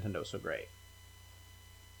freaking Super Nintendo so great.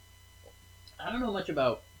 I don't know much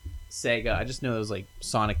about Sega. I just know there was like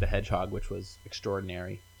Sonic the Hedgehog, which was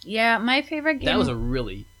extraordinary. Yeah, my favorite game. That was a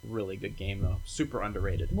really, really good game, though. Super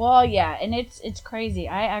underrated. Well, yeah, and it's crazy.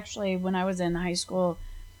 I actually, when I was in high school,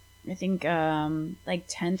 I think like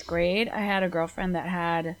 10th grade, I had a girlfriend that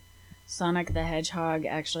had Sonic the Hedgehog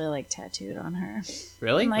actually like tattooed on her.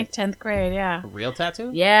 Really? In like 10th grade, yeah. A real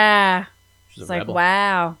tattoo? Yeah. She's It's a like, rebel.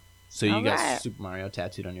 wow. So you got Alright. Super Mario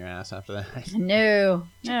tattooed on your ass after that? No.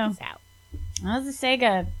 No. This out. I was a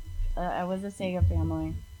Sega. I was a Sega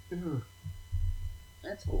family.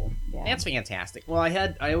 That's cool. Yeah. That's fantastic. Well,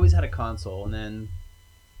 I always had a console, and then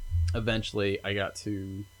eventually I had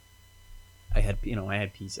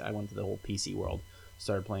PC. I went to the whole PC world,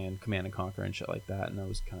 started playing Command and Conquer and shit like that, and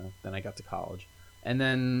then I got to college, and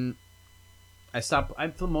then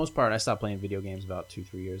for the most part I stopped playing video games about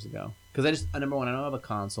 2-3 years ago because number one, I don't have a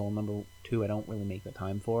console. Number two, I don't really make the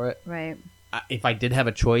time for it. Right. If I did have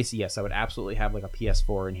a choice, yes, I would absolutely have like a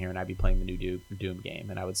PS4 in here, and I'd be playing the new Doom game,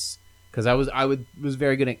 and I was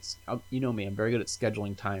very good at, you know me, I'm very good at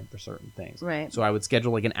scheduling time for certain things. Right. So I would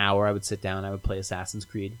schedule like an hour. I would sit down. I would play Assassin's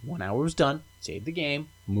Creed. 1 hour was done. Save the game.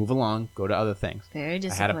 Move along. Go to other things. Very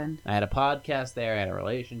disciplined. I had a podcast there. I had a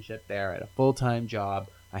relationship there. I had a full-time job.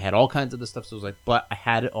 I had all kinds of the stuff. So it was like, but I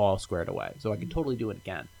had it all squared away. So I could totally do it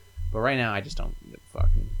again. But right now, I just don't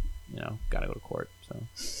fucking, gotta go to court. So,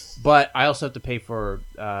 but I also have to pay for.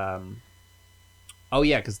 Oh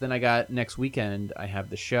yeah, because then I got next weekend. I have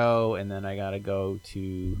the show, and then I gotta go to.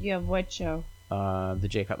 You have what show? The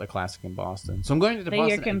Jay Cutler Classic in Boston. So I'm going to That Boston.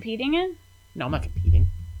 you're competing in? No, I'm not competing.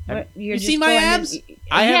 What, You seen my abs? Yeah.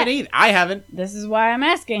 I haven't either. I haven't. This is why I'm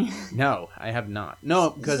asking. No, I have not.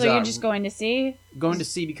 No, because So you're just going to see? going to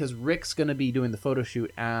see because Rick's going to be doing the photo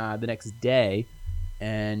shoot the next day,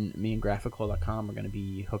 and me and Graphical.com are going to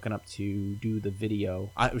be hooking up to do the video.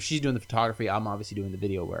 She's doing the photography. I'm obviously doing the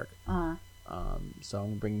video work. So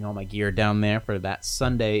I'm bringing all my gear down there for that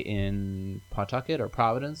Sunday in Pawtucket or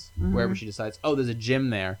Providence, wherever she decides. Oh, there's a gym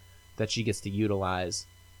there that she gets to utilize.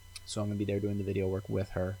 So I'm going to be there doing the video work with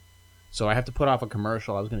her. So I have to put off a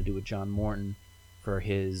commercial I was going to do with John Morton for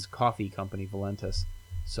his coffee company, Valentis.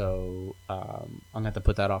 So I'm going to have to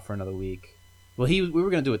put that off for another week. Well, we were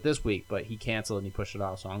going to do it this week, but he canceled and he pushed it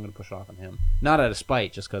off, so I'm going to push it off on him. Not out of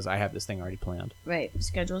spite, just because I have this thing already planned. Right.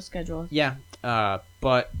 Schedule. Yeah,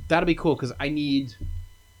 but that'll be cool because I need...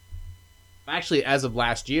 Actually, as of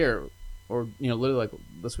last year, or literally like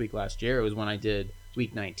this week last year, it was when I did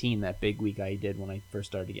week 19, that big week I did when I first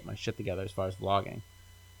started to get my shit together as far as vlogging.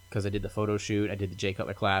 Because I did the photo shoot, I did the Jay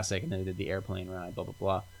Cutler Classic, and then I did the airplane ride, blah, blah,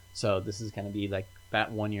 blah. So this is going to be like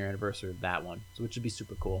that 1 year anniversary of that one, which would be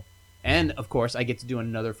super cool. And, of course, I get to do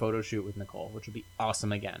another photo shoot with Nicole, which would be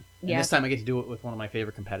awesome again. And this time I get to do it with one of my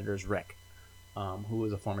favorite competitors, Rick, who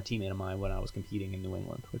was a former teammate of mine when I was competing in New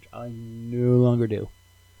England, which I no longer do.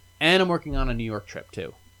 And I'm working on a New York trip,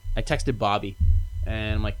 too. I texted Bobby,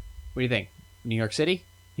 and I'm like, what do you think? New York City?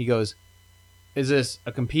 He goes, is this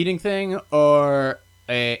a competing thing or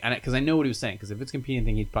a... Because I know what he was saying, because if it's a competing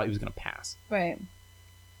thing, he was going to pass. Right.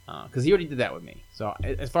 Because he already did that with me. So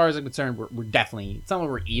as far as I'm concerned, we're definitely... It's not like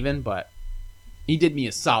we're even, but he did me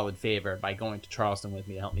a solid favor by going to Charleston with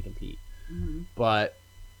me to help me compete. Mm-hmm. But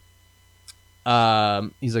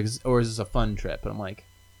he's like, or is this a fun trip? And I'm like,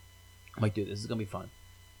 dude, this is going to be fun.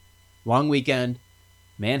 Long weekend,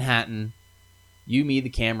 Manhattan, you, me, the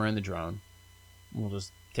camera, and the drone. We'll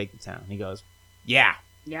just take the town. He goes, yeah.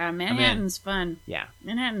 Yeah, Manhattan's fun. Yeah.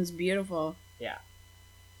 Manhattan's beautiful. Yeah.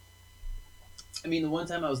 I mean, the one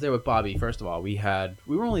time I was there with Bobby, first of all, we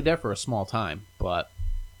were only there for a small time, but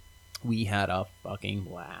we had a fucking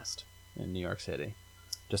blast in New York City.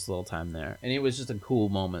 Just a little time there. And it was just a cool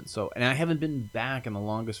moment. So, and I haven't been back in the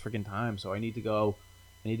longest freaking time, so I need to go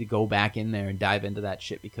back in there and dive into that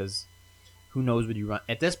shit because who knows what you run...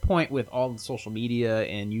 At this point, with all the social media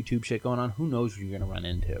and YouTube shit going on, who knows what you're going to run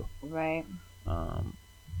into. Right.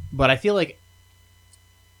 But I feel like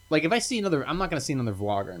if I see another... I'm not going to see another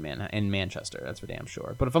vlogger in Manchester, that's for damn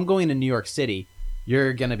sure. But if I'm going to New York City,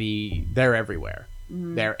 you're going to be... They're everywhere.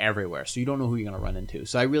 Mm-hmm. They're everywhere. So you don't know who you're going to run into.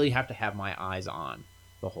 So I really have to have my eyes on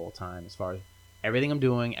the whole time as far as everything I'm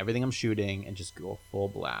doing, everything I'm shooting, and just go full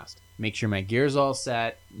blast. Make sure my gear's all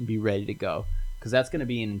set and be ready to go. Because that's going to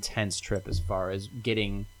be an intense trip as far as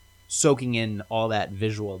soaking in all that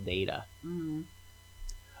visual data. Mm-hmm.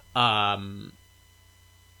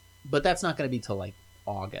 But that's not going to be till like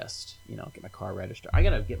August. Get my car registered. I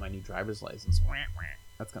got to get my new driver's license.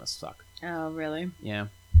 That's going to suck. Oh, really? Yeah.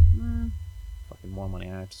 Fucking more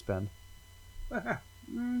money I have to spend.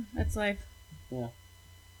 That's life. Yeah.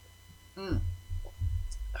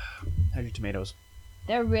 How's your tomatoes?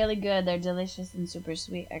 They're really good. They're delicious and super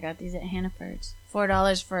sweet. I got these at Hannaford's.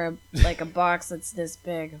 $4 for a box that's this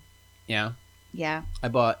big. Yeah. Yeah. I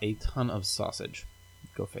bought a ton of sausage.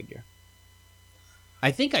 Go figure.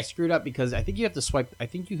 I think I screwed up because I think you have to swipe. I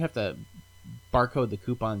think you have to barcode the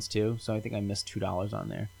coupons too. So I think I missed $2 on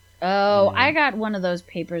there. Oh, Yeah. I got one of those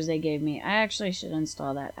papers they gave me. I actually should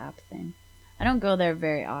install that app thing. I don't go there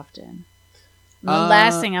very often. The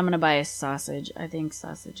last thing I'm going to buy is sausage. I think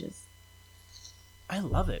sausage is... I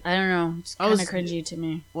love it. I don't know. It's kind of cringy to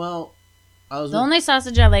me. Well, I was The only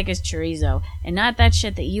sausage I like is chorizo. And not that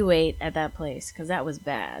shit that you ate at that place. Because that was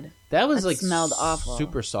bad. that was that like smelled awful.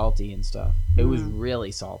 super salty and stuff. It was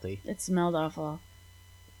really salty. It smelled awful.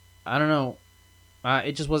 I don't know.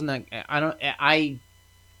 It just wasn't that. I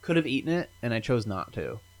could have eaten it, and I chose not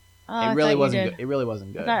to. Oh, It really wasn't good. It really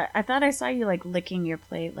wasn't good. I thought I saw you like licking your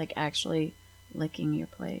plate. Like actually licking your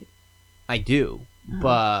plate. I do, Uh-huh.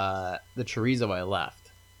 but the chorizo I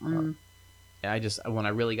left. Mm. I just when I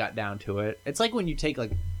really got down to it, it's like when you take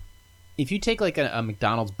if you take like a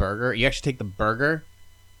McDonald's burger, you actually take the burger,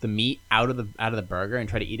 the meat out of the burger and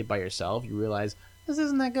try to eat it by yourself. You realize this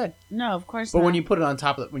isn't that good. No, of course But not. when you put it on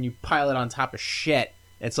top of when you pile it on top of shit,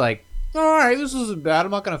 it's like, all right, this isn't bad.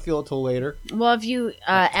 I'm not gonna feel it till later. Well, if you 20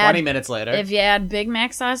 add minutes later. if you add Big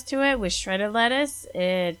Mac sauce to it with shredded lettuce,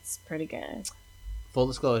 it's pretty good. Full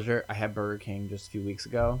disclosure, I had Burger King just a few weeks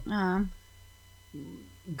ago.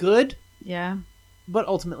 Good, Yeah. but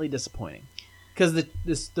ultimately disappointing because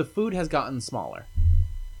the food has gotten smaller.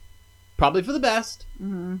 Probably for the best,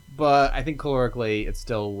 Mm-hmm. but I think calorically it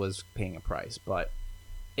still was paying a price. But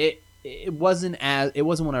it wasn't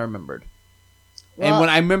what I remembered. And what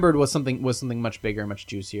I remembered was something much bigger, much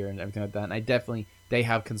juicier, and everything like that. And they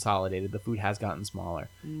have consolidated. The food has gotten smaller,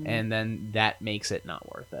 and then that makes it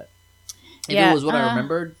not worth it. If it was what I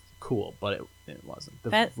remembered, cool, but it wasn't.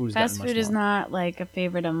 The food's Fast gotten much food is smaller. not like a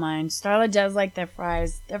favorite of mine. Starla does like their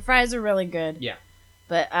fries. Their fries are really good. Yeah,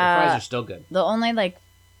 But the fries are still good. the only like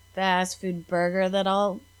fast food burger that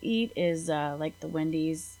I'll eat is like the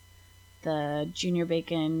Wendy's, the Junior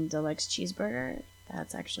Bacon Deluxe Cheeseburger.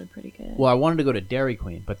 That's actually pretty good. Well, I wanted to go to Dairy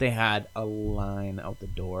Queen, but they had a line out the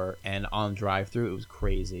door, and on drive-through it was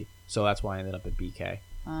crazy. So that's why I ended up at BK.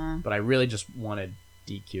 But I really just wanted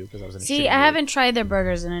DQ because I was in a See, shitty I mood. haven't tried their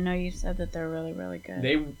burgers, and I know you said that they're really, really good.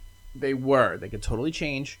 They could totally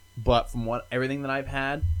change, but from everything that I've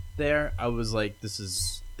had there, I was like, this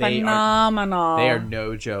is Phenomenal. They are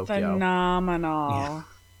no joke, yo. Phenomenal. Yeah.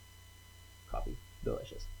 Coffee,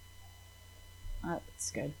 delicious. That's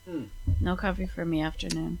good. No coffee for me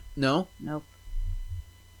afternoon. No, Nope.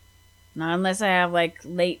 Not unless I have like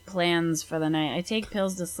late plans for the night. I take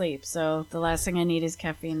pills to sleep, so the last thing I need is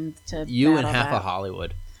caffeine to. you and battle half that. of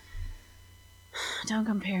Hollywood. Don't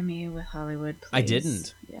compare me with Hollywood, please. I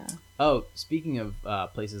didn't. Yeah. Oh, speaking of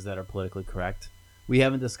places that are politically correct, we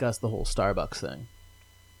haven't discussed the whole Starbucks thing.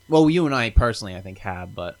 Well, you and I personally, I think,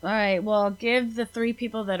 have, but All right. Well, give the 3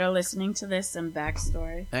 people that are listening to this some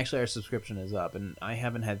backstory. actually our subscription is up, and I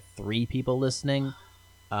haven't had 3 people listening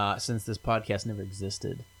since this podcast never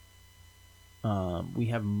existed. We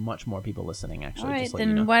have much more people listening, actually. All right, just to let then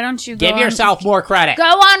you know. why don't you Give go yourself more credit. Go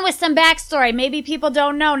on with some backstory. Maybe people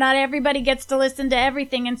don't know. Not everybody gets to listen to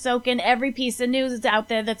everything and soak in every piece of news out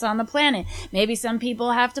there that's on the planet. Maybe some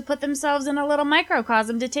people have to put themselves in a little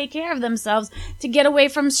microcosm to take care of themselves to get away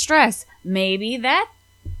from stress. Maybe that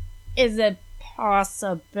is a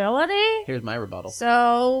possibility. Here's my rebuttal.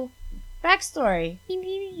 So, backstory.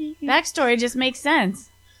 Backstory just makes sense.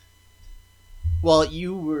 Well,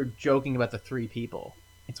 you were joking about the 3 people.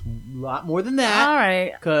 It's a lot more than that. All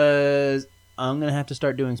right. Because I'm going to have to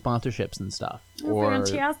start doing sponsorships and stuff. Or,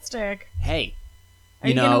 Fantastic. hey, Are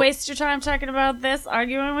you going to waste your time talking about this,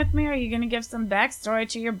 arguing with me, or are you going to give some backstory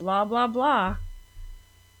to your blah, blah, blah?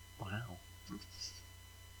 Wow.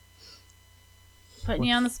 Putting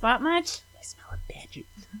you on the spot much? I smell a bad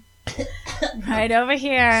juice. Right over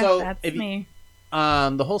here. So, That's if you- me.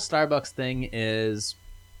 The whole Starbucks thing is,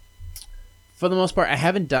 for the most part, I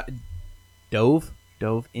haven't dove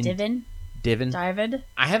in Divin?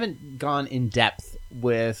 I haven't gone in depth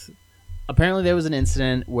with. Apparently, there was an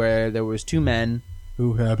incident where there was 2 men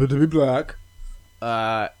who happened to be black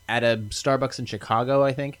at a Starbucks in Chicago,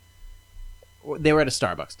 I think. They were at a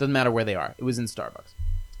Starbucks. Doesn't matter where they are. It was in Starbucks.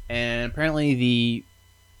 And apparently the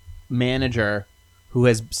manager, who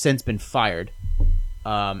has since been fired,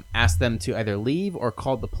 asked them to either leave or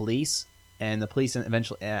called the police. And the police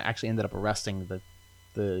eventually actually ended up arresting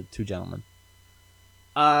the 2 gentlemen.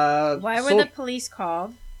 Why were the police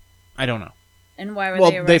called? I don't know. And why were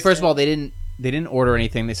Well, they arrested? first of all, they They didn't order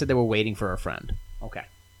anything. They said they were waiting for a friend. Okay.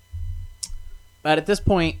 But at this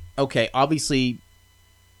point, okay, obviously,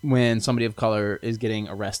 when somebody of color is getting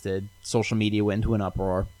arrested, social media went into an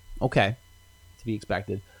uproar. Okay, to be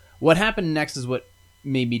expected. What happened next is what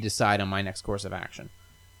made me decide on my next course of action.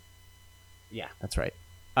 Yeah, that's right.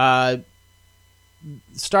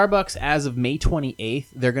 Starbucks, as of May 28th,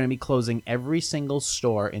 they're going to be closing every single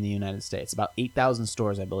store in the United States. About 8,000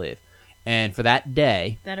 stores, I believe. And for that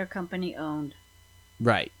day... That are company owned.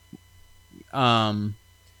 Right. They're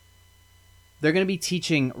going to be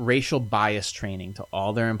teaching racial bias training to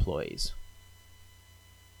all their employees.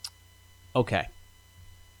 Okay.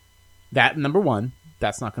 That, number one,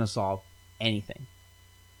 that's not going to solve anything.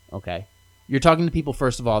 Okay? You're talking to people,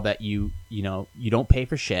 first of all, that you don't pay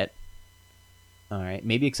for shit. All right?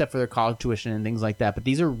 Maybe except for their college tuition and things like that. But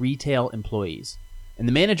these are retail employees. And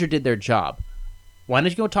the manager did their job. Why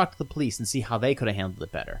don't you go talk to the police and see how they could have handled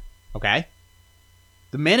it better? Okay?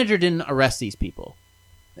 The manager didn't arrest these people.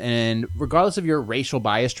 And regardless of your racial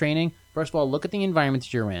bias training, first of all, look at the environment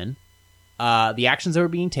that you're in, the actions that were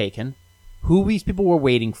being taken, who these people were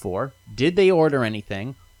waiting for, did they order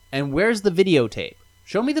anything, and where's the videotape?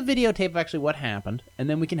 Show me the videotape of actually what happened, and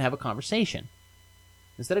then we can have a conversation.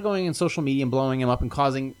 Instead of going in social media and blowing him up and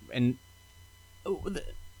causing... and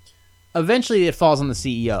eventually it falls on the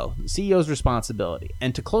CEO. The CEO's responsibility.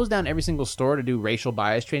 And to close down every single store to do racial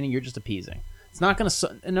bias training, you're just appeasing. It's not going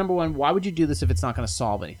to... Number one, why would you do this if it's not going to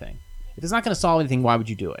solve anything? If it's not going to solve anything, why would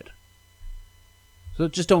you do it? So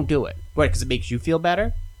just don't do it. What, because it makes you feel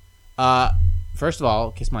better? First of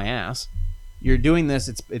all, kiss my ass. You're doing this,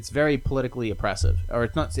 it's very politically oppressive. Or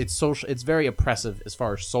it's not... It's very oppressive as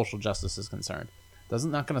far as social justice is concerned.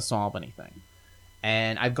 Not going to solve anything.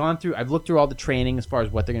 And I've looked through all the training as far as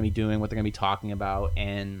what they're going to be doing, what they're going to be talking about,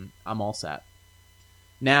 and I'm all set.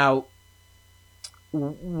 Now...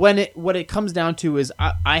 what it comes down to is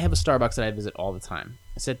I have a Starbucks that I visit all the time.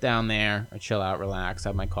 I sit down there, I chill out, relax,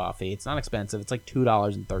 have my coffee. It's not expensive. It's like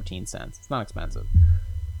 $2.13. It's not expensive.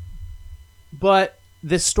 But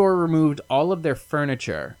this store removed all of their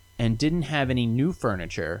furniture and didn't have any new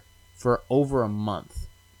furniture for over a month.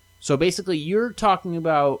 So basically, you're talking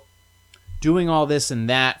about doing all this and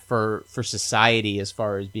that for society as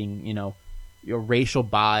far as being, your racial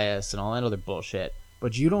bias and all that other bullshit.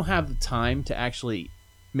 But you don't have the time to actually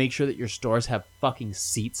make sure that your stores have fucking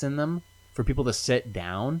seats in them for people to sit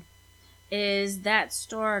down. Is that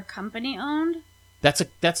store company owned? That's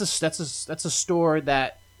a store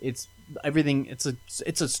that it's everything. It's a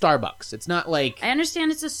Starbucks. It's not like... I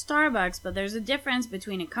understand it's a Starbucks, but there's a difference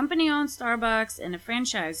between a company owned Starbucks and a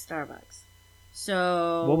franchise Starbucks.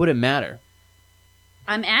 So what would it matter?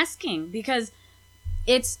 I'm asking because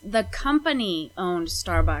it's the company-owned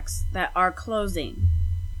Starbucks that are closing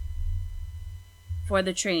for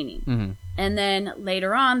the training. Mm-hmm. And then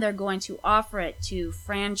later on, they're going to offer it to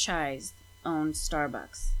franchise-owned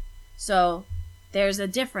Starbucks. So there's a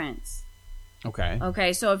difference. Okay.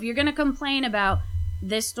 Okay, so if you're going to complain about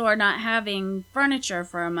this store not having furniture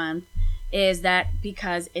for a month, is that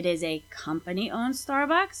because it is a company-owned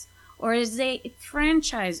Starbucks? Or is it a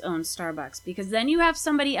franchise-owned Starbucks? Because then you have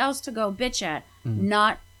somebody else to go bitch at,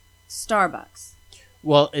 not Starbucks.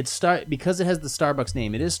 Well, because it has the Starbucks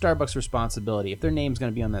name, it is Starbucks' responsibility, if their name's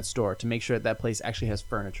going to be on that store, to make sure that place actually has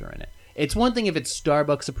furniture in it. It's one thing if it's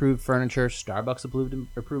Starbucks-approved furniture,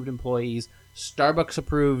 Starbucks-approved employees,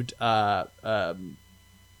 Starbucks-approved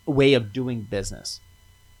way of doing business.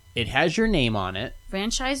 It has your name on it.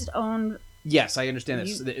 Franchise-owned... Yes, I understand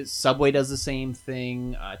this. Subway does the same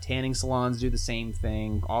thing. Tanning salons do the same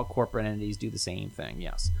thing. All corporate entities do the same thing.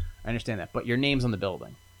 Yes, I understand that. But your name's on the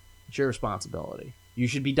building. It's your responsibility. You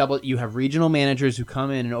should be You have regional managers who come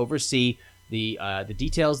in and oversee the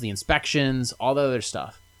details, the inspections, all the other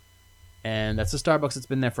stuff. And that's a Starbucks that's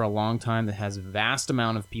been there for a long time. That has a vast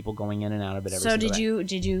amount of people going in and out of it every single day. So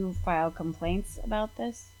did you file complaints about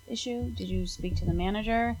this issue? Did you speak to the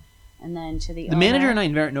manager? And then to the owner? Manager and I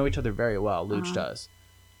know each other very well. Luch does.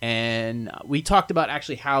 And we talked about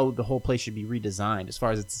actually how the whole place should be redesigned as far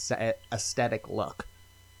as its aesthetic look.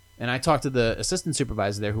 And I talked to the assistant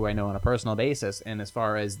supervisor there who I know on a personal basis. And as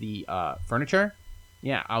far as the furniture,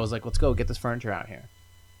 yeah, I was like, let's go get this furniture out here.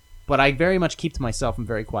 But I very much keep to myself. I'm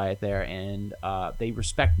very quiet there. And they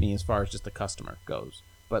respect me as far as just the customer goes.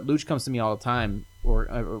 But Luch comes to me all the time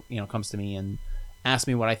or comes to me and asked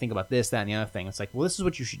me what I think about this, that, and the other thing. It's like, well, this is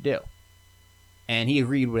what you should do. And he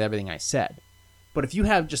agreed with everything I said. But if you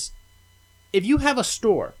have a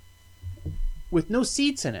store with no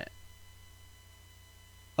seats in it,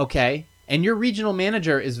 okay, and your regional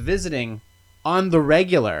manager is visiting on the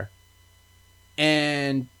regular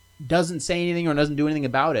and doesn't say anything or doesn't do anything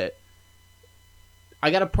about it,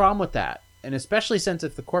 I got a problem with that. And especially since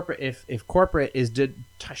if corporate is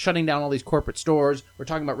shutting down all these corporate stores, we're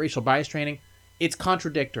talking about racial bias training, it's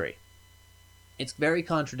contradictory. It's very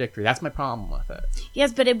contradictory. That's my problem with it.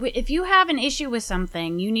 Yes, but if you have an issue with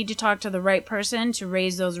something, you need to talk to the right person to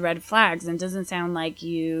raise those red flags. And it doesn't sound like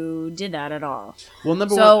you did that at all. Well,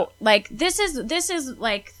 number one. So, like, this is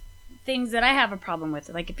like things that I have a problem with.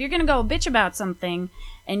 Like, if you're going to go bitch about something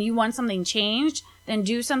and you want something changed, then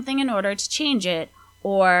do something in order to change it,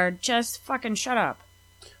 or just fucking shut up.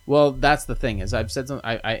 Well, that's the thing is I've said something.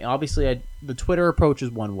 I obviously the Twitter approach is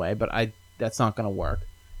one way, but that's not going to work.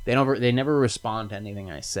 They never respond to anything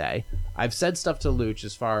I say. I've said stuff to Luch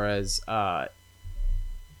as far as how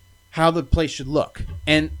the place should look.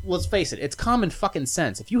 And let's face it, it's common fucking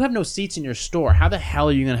sense. If you have no seats in your store, how the hell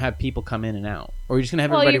are you going to have people come in and out? Or are you just going to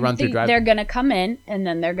have everybody run through drive? They're going to come in and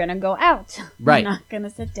then they're going to go out. Right. They're not going to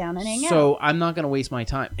sit down and hang out. So I'm not going to waste my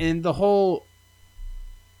time. And the whole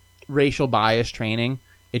racial bias training,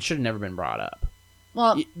 it should have never been brought up.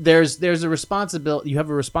 Well, there's a responsibility. You have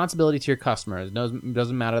a responsibility to your customers. It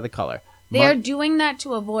doesn't matter the color. They're doing that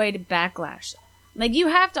to avoid backlash. Like, you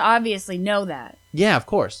have to obviously know that. Yeah, of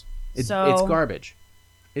course. It's garbage.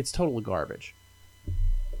 It's total garbage.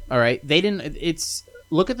 All right, they didn't. It's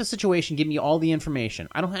look at the situation. Give me all the information.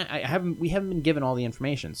 We haven't been given all the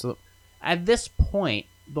information. So at this point,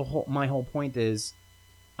 my whole point is,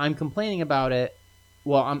 I'm complaining about it.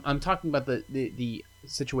 Well, I'm talking about the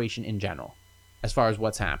situation in general, as far as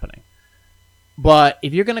what's happening. But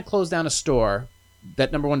if you're going to close down a store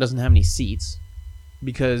that, number one, doesn't have any seats,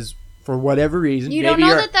 because for whatever reason... You don't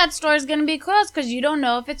know that store is going to be closed because you don't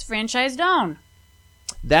know if it's franchised owned.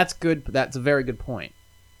 That's good. That's a very good point.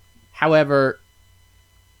 However,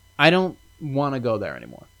 I don't want to go there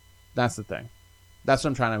anymore. That's the thing. That's what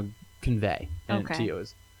I'm trying to convey to you.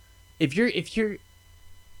 Is if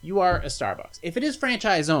you are a Starbucks. If it is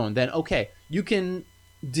franchise owned, then okay, you can...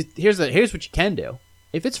 Here's what you can do.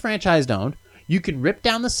 If it's franchised owned, you can rip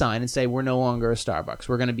down the sign and say, we're no longer a Starbucks.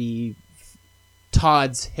 We're going to be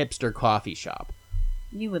Todd's Hipster Coffee Shop.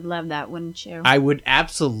 You would love that, wouldn't you? I would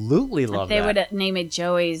absolutely love that. They would name it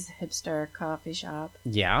Joey's Hipster Coffee Shop.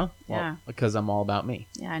 Yeah? Well, yeah. Because I'm all about me.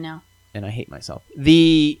 Yeah, I know. And I hate myself.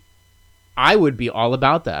 I would be all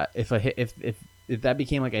about that. If that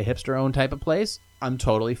became like a hipster-owned type of place, I'm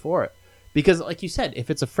totally for it. Because, like you said, if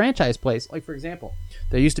it's a franchise place, like, for example,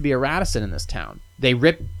 there used to be a Radisson in this town. They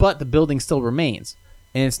ripped, but the building still remains.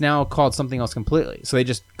 And it's now called something else completely. So they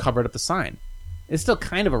just covered up the sign. It's still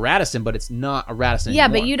kind of a Radisson, but it's not a Radisson anymore. Yeah,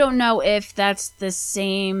 but you don't know if that's the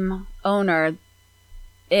same owner.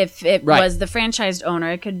 If it was the franchised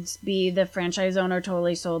owner, it could be the franchise owner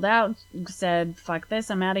totally sold out, said, fuck this,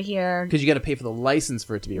 I'm out of here. Because you got to pay for the license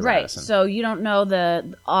for it to be a Radisson. Right, so you don't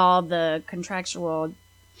know all the contractual...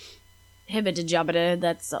 hibbita-jubbita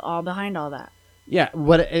that's all behind all that. Yeah,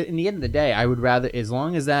 but in the end of the day, I would rather, as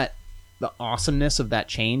long as the awesomeness of that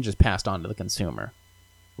change is passed on to the consumer,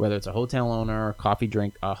 whether it's a hotel owner, a coffee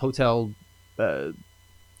drink, a hotel,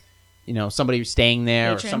 somebody staying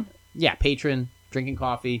there, patron. Patron, drinking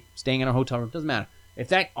coffee, staying in a hotel room, doesn't matter. If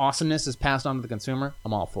that awesomeness is passed on to the consumer,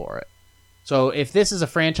 I'm all for it. So if this is a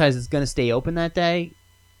franchise that's going to stay open that day,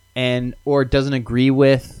 or doesn't agree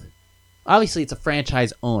with... Obviously, it's a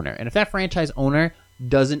franchise owner. And if that franchise owner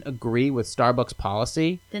doesn't agree with Starbucks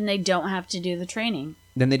policy... Then they don't have to do the training.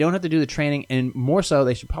 And more so,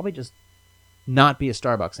 they should probably just not be a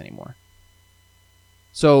Starbucks anymore.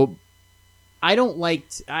 So, I don't like...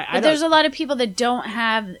 There's a lot of people that don't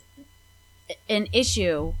have an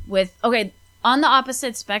issue with... Okay, on the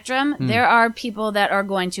opposite spectrum, there are people that are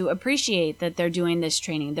going to appreciate that they're doing this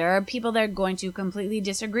training. There are people that are going to completely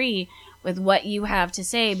disagree with what you have to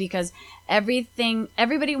say because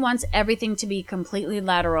everybody wants everything to be completely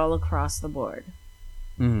lateral across the board.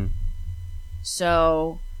 Mm-hmm.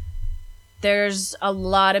 So there's a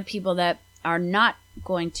lot of people that are not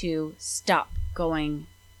going to stop going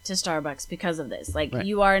to Starbucks because of this. Like,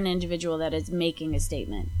 you are an individual that is making a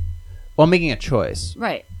statement. Well, I'm making a choice.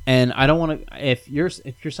 Right. And I don't want to... If you're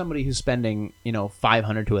somebody who's spending,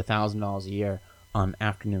 $500 to $1,000 a year on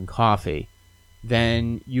afternoon coffee...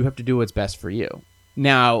 then you have to do what's best for you.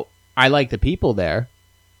 Now, I like the people there,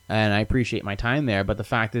 and I appreciate my time there, but the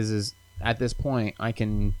fact is at this point, I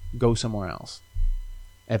can go somewhere else.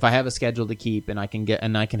 If I have a schedule to keep and I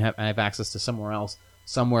have access to somewhere else,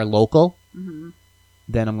 somewhere local,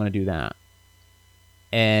 then I'm going to do that.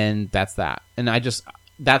 And that's that. And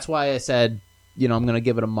that's why I said, I'm going to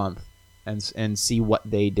give it a month and see what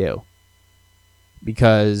they do.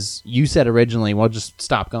 Because you said originally, well, just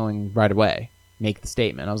stop going right away. Make the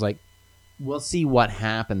statement. I was like, we'll see what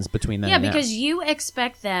happens between then. Yeah, and now. because you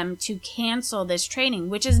expect them to cancel this training,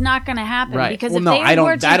 which is not going to happen. Right. Because Well, if no, they I don't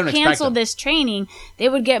were to expect cancel them. this training, they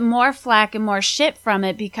would get more flack and more shit from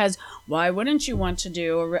it. Because why wouldn't you want to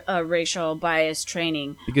do a racial bias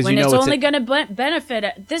training Because when you know it's it's only going to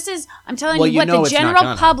benefit? This is, I'm telling Well, you, you what know the it's not general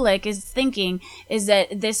gonna. public is thinking is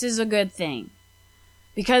that this is a good thing.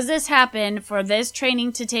 Because this happened, for this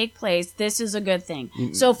training to take place, this is a good thing.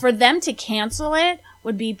 So for them to cancel it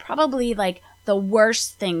would be probably like the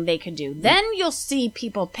worst thing they could do. Then you'll see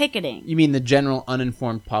people picketing. You mean the general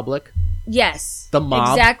uninformed public? Yes. The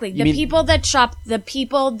mob? Exactly. You The mean- people that shop, the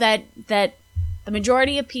people that the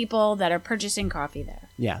majority of people that are purchasing coffee there.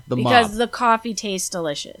 Yeah, the Because mob. the coffee tastes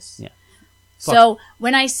delicious. Yeah. So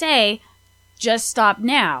when I say just stop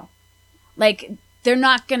now, like they're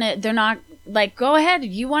not like, go ahead.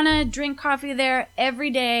 You want to drink coffee there every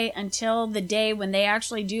day until the day when they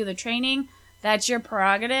actually do the training. That's your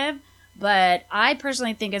prerogative. But I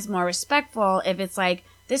personally think it's more respectful if it's like,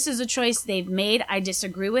 this is a choice they've made. I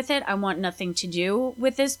disagree with it. I want nothing to do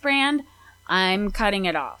with this brand. I'm cutting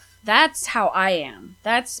it off. That's how I am.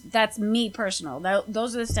 That's me personal.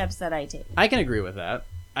 Those are the steps that I take. I can agree with that.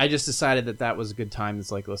 I just decided that was a good time.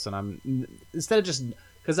 It's like, listen, instead of just,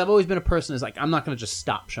 because I've always been a person who's like, I'm not going to just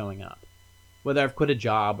stop showing up. Whether I've quit a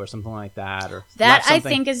job or something like that, or That left I something.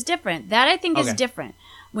 think is different. That I think is Okay. different.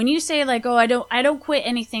 When you say like, oh, I don't quit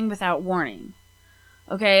anything without warning.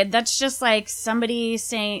 Okay, that's just like somebody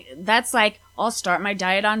saying, that's like, I'll start my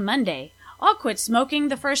diet on Monday. I'll quit smoking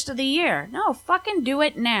the first of the year. No, fucking do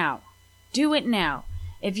it now. Do it now.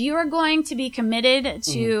 If you are going to be committed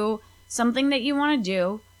to something that you want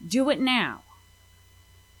to do it now.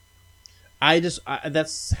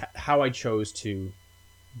 That's how I chose to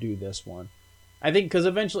do this one. I think because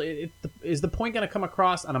eventually, is the point going to come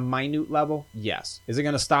across on a minute level? Yes. Is it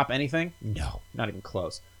going to stop anything? No, not even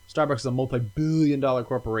close. Starbucks is a multi-billion-dollar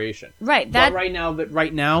corporation. Right. But right now,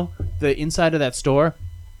 the inside of that store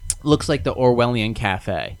looks like the Orwellian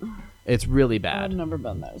cafe. It's really bad. never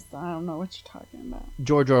been there, so I don't know what you're talking about.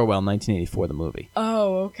 George Orwell, 1984, the movie.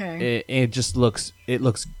 Oh, okay. It just looks. It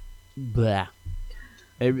looks. Blah.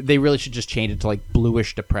 They really should just change it to like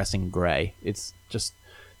bluish, depressing gray. It's just.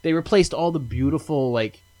 They replaced all the beautiful,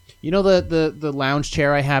 like, you know, the lounge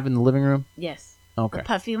chair I have in the living room. Yes. Okay. The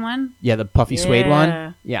puffy one. Yeah, the puffy suede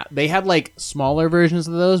one. Yeah, they had like smaller versions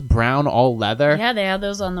of those, brown, all leather. Yeah, they had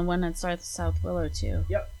those on the one at South Willow too.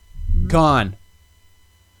 Yep. Gone.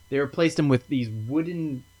 They replaced them with these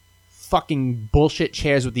wooden fucking bullshit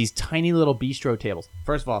chairs with these tiny little bistro tables.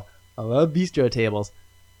 First of all, I love bistro tables,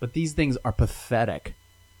 but these things are pathetic.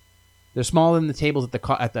 They're smaller than the tables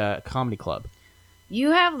at the comedy club.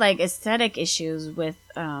 You have like aesthetic issues with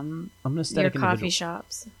I'm an your aesthetic coffee individual.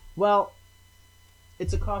 shops. Well,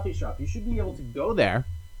 it's a coffee shop. You should be able to go there,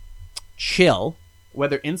 chill,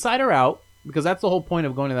 whether inside or out, because that's the whole point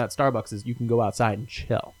of going to that Starbucks is you can go outside and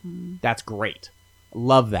chill. That's great.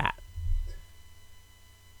 Love that.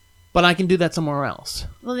 But I can do that somewhere else.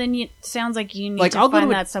 Well, then it sounds like you need Like, to I'll go find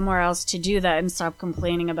to a- that somewhere else to do that and stop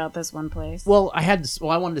complaining about this one place. Well, I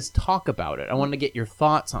wanted to talk about it. I wanted to get your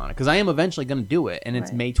thoughts on it because I am eventually going to do it, and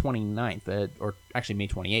it's Right. May 29th, or actually May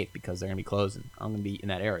 28th because they're going to be closed, and I'm going to be in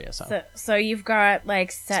that area. So you've got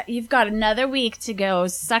like you've got another week to go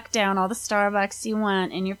suck down all the Starbucks you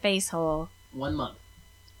want in your face hole. 1 month.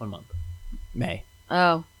 May.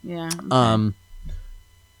 Oh yeah. Okay.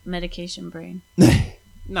 Medication brain.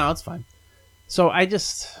 No, it's fine. So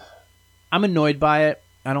I'm annoyed by it.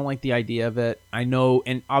 I don't like the idea of it. I know,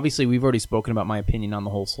 and obviously we've already spoken about my opinion on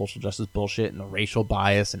the whole social justice bullshit and the racial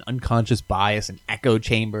bias and unconscious bias and echo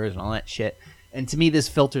chambers and all that shit. And to me, this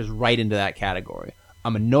filters right into that category.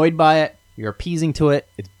 I'm annoyed by it. You're appeasing to it.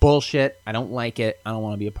 It's bullshit. I don't like it. I don't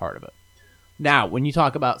want to be a part of it. Now, when you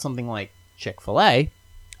talk about something like Chick-fil-A,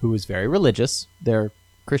 who is very religious, they're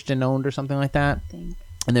Christian-owned or something like that, I think.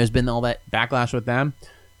 and there's been all that backlash with them,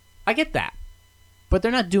 I get that. But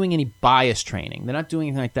they're not doing any bias training. They're not doing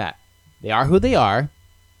anything like that. They are who they are.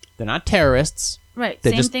 They're not terrorists. Right.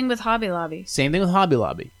 They Same just- thing with Hobby Lobby. Same thing with Hobby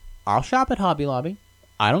Lobby. I'll shop at Hobby Lobby.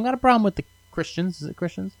 I don't got a problem with the Christians. Is it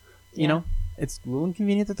Christians? You Yeah. know, it's a little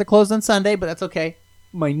inconvenient that they're closed on Sunday, but that's okay.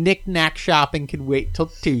 My knick-knack shopping can wait till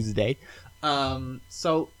Tuesday.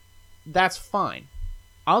 So that's fine.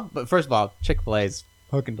 But first of all, Chick-fil-A is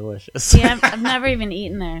fucking delicious. Yeah, I've never even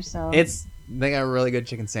eaten there, so They got really good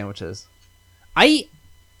chicken sandwiches.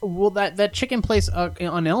 That chicken place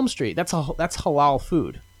on Elm Street, that's halal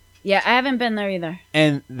food, yeah, I haven't been there either.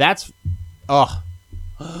 and that's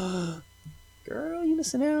good Girl, you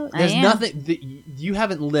missing out. I There's am. nothing. You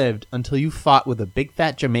haven't lived until you fought with a big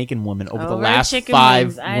fat Jamaican woman over the last chicken 5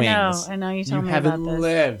 wings. wings. I know. You told You me haven't about this.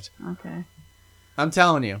 lived. Okay. I'm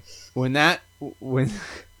telling you, when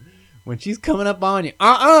she's coming up on you,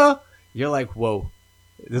 you're like, whoa,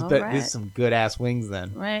 this All is some good ass wings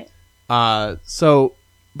then. Right.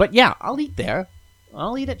 But yeah, I'll eat there.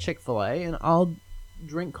 I'll eat at Chick-fil-A and I'll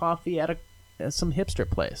drink coffee at some hipster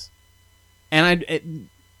place. And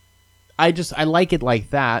I like it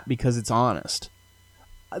like that because it's honest.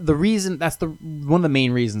 One of the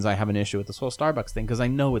main reasons I have an issue with this whole Starbucks thing, because I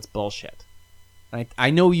know it's bullshit. I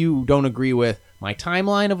know you don't agree with my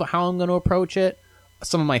timeline of how I'm going to approach it,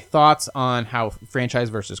 some of my thoughts on how franchise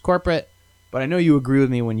versus corporate, but I know you agree with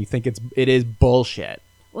me when you think it is bullshit.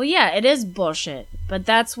 Well, yeah, it is bullshit, but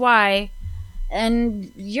that's why.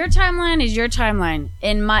 And your timeline is your timeline.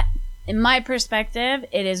 In my perspective,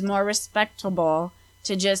 it is more respectable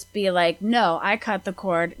to just be like, no, I cut the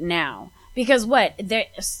cord now. Because what?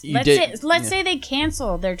 Let's say they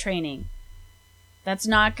cancel their training. That's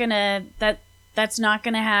not gonna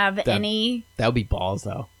have any. That would be balls,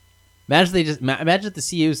 though. Imagine if the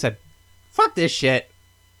CEO said, "Fuck this shit,"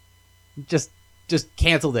 just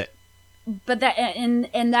canceled it. But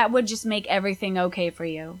that would just make everything okay for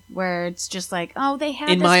you, where it's just like, oh, they had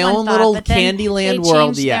in this my one own thought, little but then Candyland they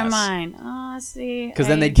world. changed Yes, their mind. Oh, see, because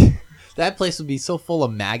then that place would be so full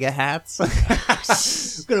of MAGA hats.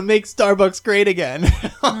 It's gonna make Starbucks great again.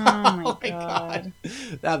 Oh my god.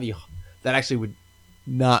 That actually would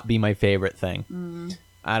not be my favorite thing.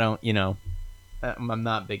 I don't, I'm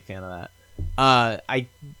not a big fan of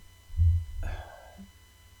that.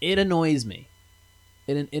 It annoys me.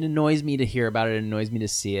 It annoys me to hear about it. It annoys me to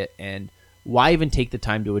see it. And why even take the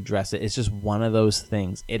time to address it? It's just one of those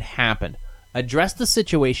things. It happened. Address the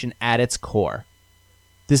situation at its core.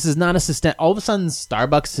 This is not all of a sudden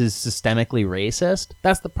Starbucks is systemically racist.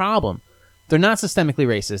 That's the problem. They're not systemically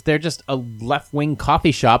racist. They're just a left-wing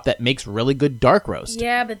coffee shop that makes really good dark roast.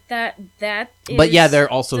 Yeah, but that is. But yeah, they're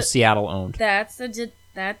also Seattle owned. That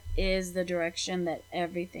is the direction that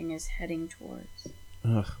everything is heading towards.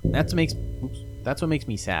 Ugh, that's what makes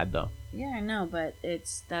me sad, though. Yeah, I know, but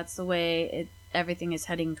that's the way everything is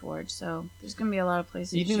heading towards. So there's gonna be a lot of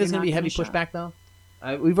places. Do you think there's gonna be heavy pushback, though?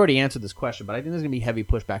 We've already answered this question, but I think there's gonna be heavy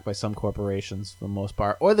pushback by some corporations for the most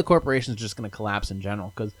part, or the corporations are just gonna collapse in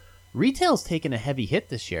general because retail's taken a heavy hit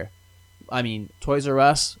this year. I mean, Toys R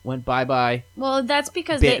Us went bye-bye. Well, that's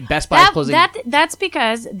because Best Buy is closing. That's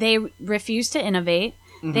because they refused to innovate.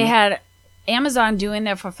 Mm-hmm. They had Amazon doing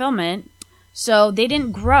their fulfillment, so they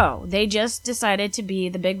didn't grow. They just decided to be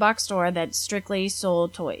the big box store that strictly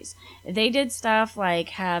sold toys. They did stuff like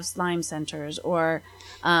have slime centers or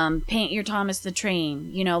paint your Thomas the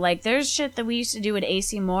Train. Like there's shit that we used to do at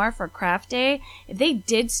AC Moore for Craft Day. If they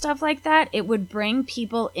did stuff like that, it would bring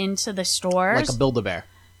people into the stores. Like a Build-A-Bear.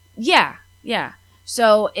 Yeah.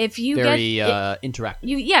 So if you interactive.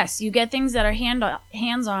 You get things that are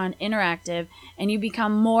hands-on, interactive, and you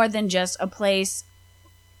become more than just a place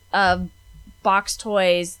of box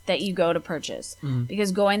toys that you go to purchase. Mm.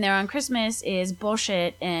 Because going there on Christmas is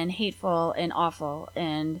bullshit and hateful and awful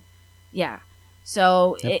and yeah.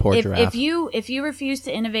 So if you refuse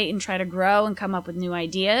to innovate and try to grow and come up with new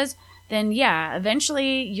ideas, then yeah,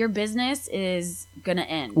 eventually your business is gonna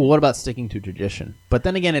end. Well, what about sticking to tradition? But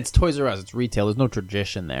then again, it's Toys R Us, it's retail. There's no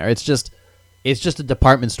tradition there. It's just a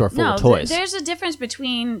department store full of toys. There's a difference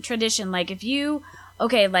between tradition. Like if you're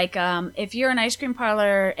an ice cream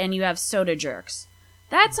parlor and you have soda jerks,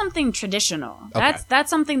 that's something traditional. Okay. That's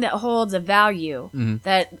something that holds a value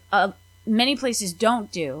that many places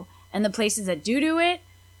don't do. And the places that do it,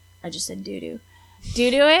 I just said do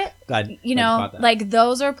it. God, like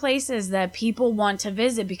those are places that people want to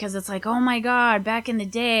visit because it's like, oh my God, back in the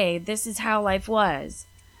day, this is how life was.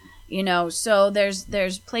 So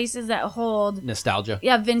there's places that hold nostalgia.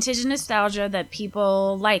 Yeah, vintage nostalgia that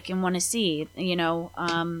people like and want to see.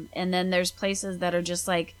 And then there's places that are just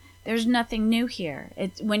like, there's nothing new here.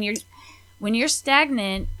 It's when you're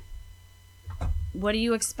stagnant, what do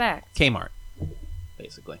you expect? Kmart,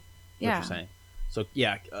 basically. Yeah. What you're saying. So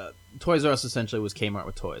yeah, Toys R Us essentially was Kmart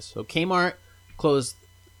with toys. So Kmart closed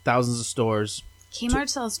thousands of stores. Kmart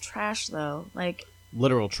sells trash though, like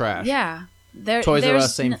literal trash. Yeah. Toys R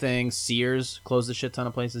Us, same thing. Sears closed a shit ton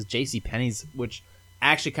of places. JCPenney's, which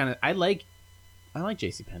actually kind of I like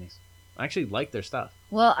JCPenney's. I actually like their stuff.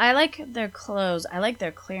 Well, I like their clothes. I like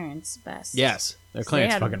their clearance best. Yes, their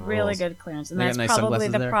clearance fucking rules. They had really good clearance, and they that's nice probably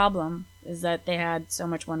the problem is that they had so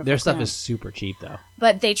much wonderful. Their stuff clearance. is super cheap though.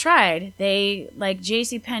 But they tried.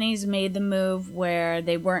 JCPenney's made the move where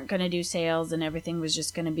they weren't going to do sales and everything was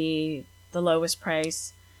just going to be the lowest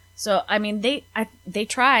price. So I mean, they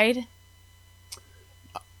tried.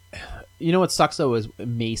 You know what sucks though is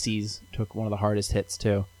Macy's took one of the hardest hits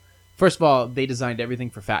too. First of all, they designed everything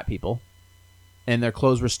for fat people, and their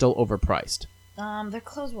clothes were still overpriced. Their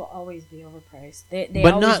clothes will always be overpriced. They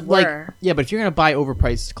But always not were. like yeah. But if you're gonna buy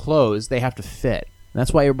overpriced clothes, they have to fit. And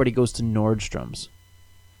that's why everybody goes to Nordstrom's.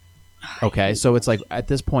 Okay, so it's like at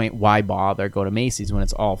this point, why bother go to Macy's when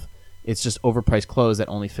it's just overpriced clothes that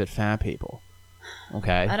only fit fat people.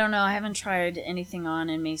 Okay. I don't know. I haven't tried anything on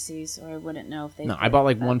in Macy's, or I wouldn't know if they. No, fit I bought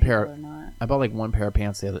like fat one people pair. or not. I bought like one pair of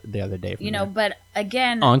pants the other day. From You know, there. but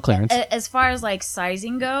again, On clearance. As far as like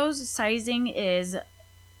sizing goes,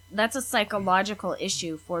 that's a psychological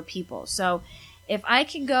issue for people. So, if I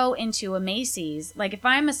could go into a Macy's, like if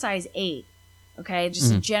I'm a size 8, okay,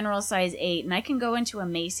 just a general size 8, and I can go into a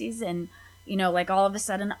Macy's and like all of a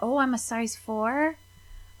sudden, oh, I'm a size 4.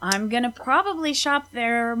 I'm going to probably shop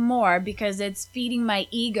there more because it's feeding my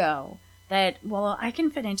ego that, well, I can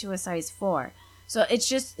fit into a size 4. So it's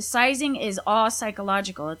just, sizing is all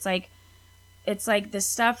psychological. It's like the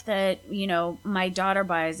stuff that, my daughter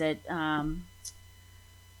buys at,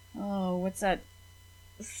 what's that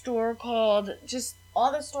store called? Just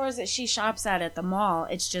all the stores that she shops at the mall.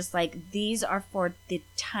 It's just like, these are for the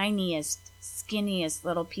tiniest, skinniest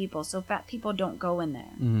little people. So fat people don't go in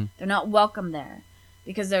there. Mm-hmm. They're not welcome there,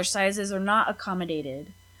 because their sizes are not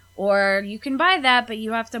accommodated. Or you can buy that, but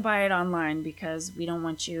you have to buy it online because we don't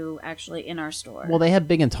want you actually in our store. Well, they have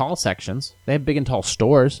big and tall sections. They have big and tall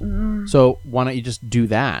stores. So why don't you just do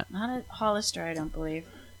that? Not at Hollister, I don't believe.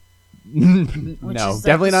 No, Which is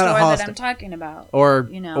definitely the not at store Hollister. that I'm talking about. Or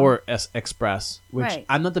Or Express, which Right.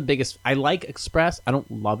 I'm not the biggest. I like Express. I don't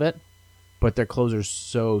love it, but their clothes are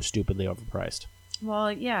so stupidly overpriced.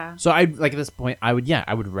 Well, yeah. So I like at this point, I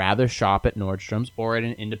would rather shop at Nordstrom's or at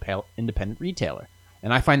an independent retailer.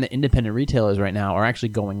 And I find that independent retailers right now are actually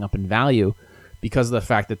going up in value because of the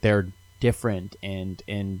fact that they're different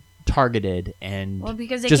and targeted and Well,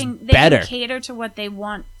 because they just can better. cater to what they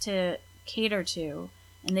want to cater to,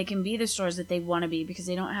 and they can be the stores that they want to be because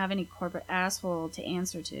they don't have any corporate asshole to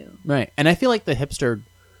answer to. Right. And I feel like the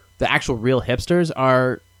actual real hipsters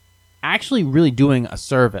are actually really doing a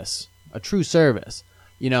service, a true service.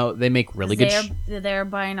 They make really good. They're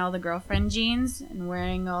buying all the girlfriend jeans and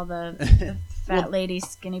wearing all the fat lady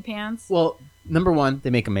skinny pants. Well, number one,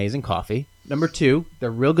 they make amazing coffee. Number two,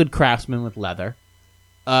 they're real good craftsmen with leather.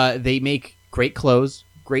 They make great clothes,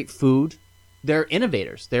 great food. They're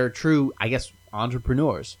innovators. They're true, I guess,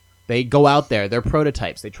 entrepreneurs. They go out there. They're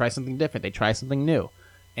prototypes. They try something different. They try something new.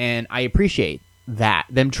 And I appreciate that,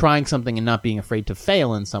 them trying something and not being afraid to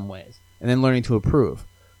fail in some ways, and then learning to improve.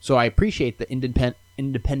 So I appreciate the independent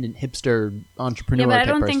hipster entrepreneur. Yeah, but I type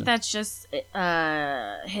don't person. think that's just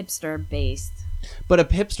hipster based. But a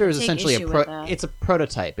hipster is take essentially issue with that. it's a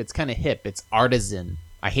prototype. It's kind of hip. It's artisan.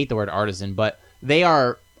 I hate the word artisan, but they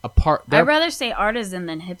are a part. I'd rather say artisan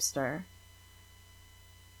than hipster.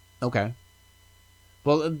 Okay.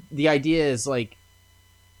 Well, the idea is like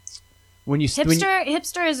when you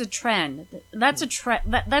Hipster is a trend. That's a trend.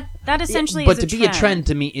 That essentially but is a to trend. be a trend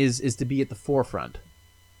to me is to be at the forefront.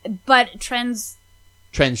 But trends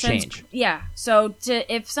Change. Yeah. So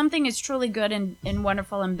if something is truly good and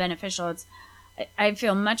wonderful and beneficial, I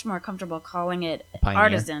feel much more comfortable calling it Pioneer.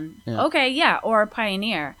 artisan. Yeah. Okay, yeah, or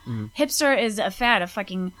pioneer. Hipster is a fad of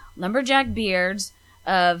fucking lumberjack beards,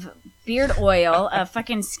 of beard oil, of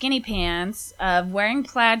fucking skinny pants, of wearing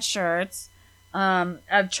plaid shirts, of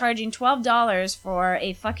charging $12 for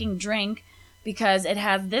a fucking drink because it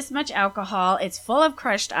has this much alcohol, it's full of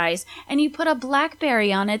crushed ice, and you put a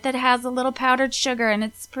blackberry on it that has a little powdered sugar, and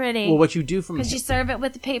it's pretty. Well, what you do from because you serve it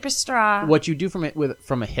with a paper straw. what you do from a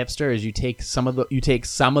hipster is you take some of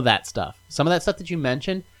that stuff. Some of that stuff that you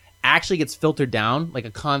mentioned actually gets filtered down like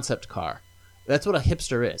a concept car. That's what a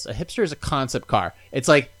hipster is. A hipster is a concept car. It's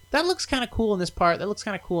like, that looks kind of cool in this part. That looks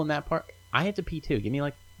kind of cool in that part. I have to pee too. Give me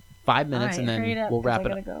like 5 minutes and then we'll wrap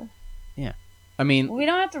it up. Go. Yeah. I mean, We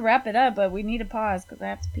don't have to wrap it up, but we need to pause because I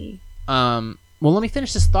have to pee. well, let me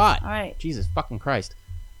finish this thought. All right. Jesus fucking Christ.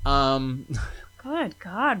 Good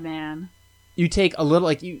God, man. You take a little,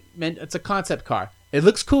 like you meant, it's a concept car. It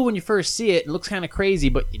looks cool when you first see it. It looks kind of crazy,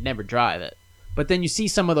 but you never drive it. But then you see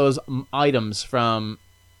some of those items from,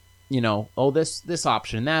 this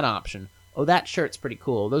option, that option. Oh, that shirt's pretty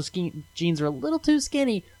cool. Those jeans are a little too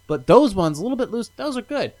skinny, but those ones a little bit loose. Those are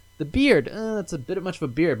good. The beard, it's a bit much of a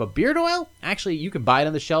beard, but beard oil, actually, you can buy it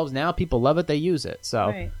on the shelves now. People love it. They use it. So,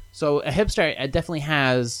 Right. So a hipster definitely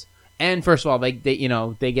has. And first of all, they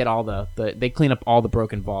get all they clean up all the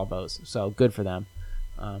broken Volvos. So good for them.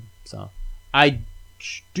 So I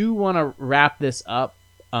do want to wrap this up.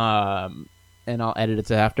 And and I'll edit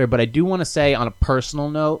it after. But I do want to say on a personal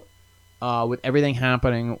note, with everything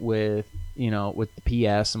happening with with the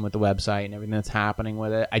PS and with the website and everything that's happening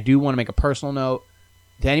with it, I do want to make a personal note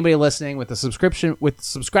to anybody listening with the subscription, with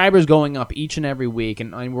subscribers going up each and every week,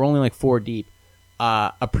 and we're only like 4 deep.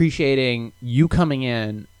 Appreciating you coming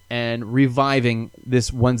in and reviving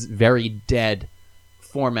this once very dead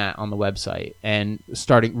format on the website and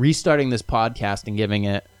restarting this podcast and giving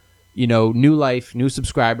it, new life, new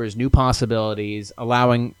subscribers, new possibilities,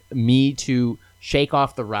 allowing me to shake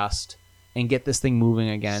off the rust and get this thing moving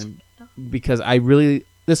again, because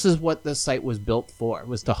this is what this site was built for,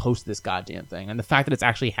 was to host this goddamn thing. And the fact that it's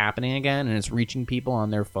actually happening again and it's reaching people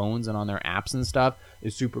on their phones and on their apps and stuff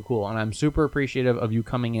is super cool. And I'm super appreciative of you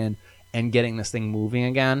coming in and getting this thing moving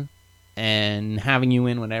again and having you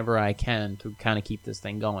in whenever I can to kind of keep this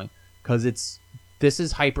thing going, because this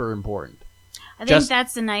is hyper important. I think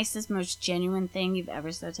that's the nicest, most genuine thing you've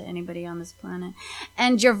ever said to anybody on this planet.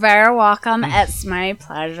 And you're very welcome. It's my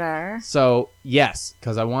pleasure. So, yes,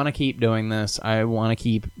 because I want to keep doing this. I want to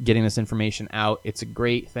keep getting this information out. It's a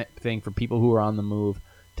great thing for people who are on the move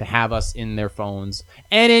to have us in their phones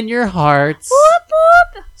and in your hearts. Boop,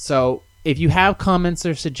 boop. So, if you have comments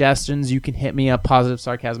or suggestions, you can hit me up,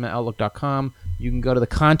 positivesarcasm@outlook.com. You can go to the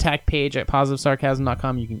contact page at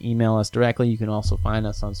positivesarcasm.com. You can email us directly. You can also find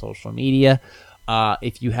us on social media.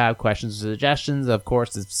 If you have questions or suggestions, of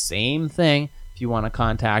course, it's the same thing. If you want to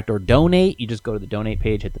contact or donate, you just go to the donate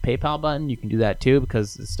page, hit the PayPal button. You can do that too,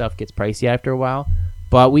 because the stuff gets pricey after a while.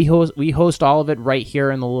 But we host all of it right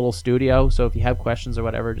here in the little studio. So if you have questions or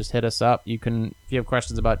whatever, just hit us up. If you have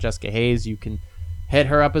questions about Jessica Hayes, you can hit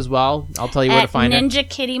her up as well. I'll tell you where to find her.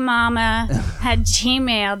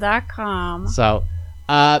 ninjakittymama@gmail.com. So,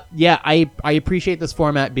 I appreciate this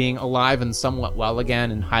format being alive and somewhat well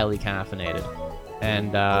again and highly caffeinated.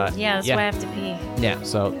 And that's why I have to pee. Yeah,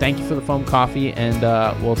 so thank you for the foam coffee, and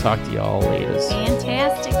we'll talk to y'all later.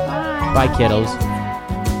 Fantastic. Bye. Bye, kiddos.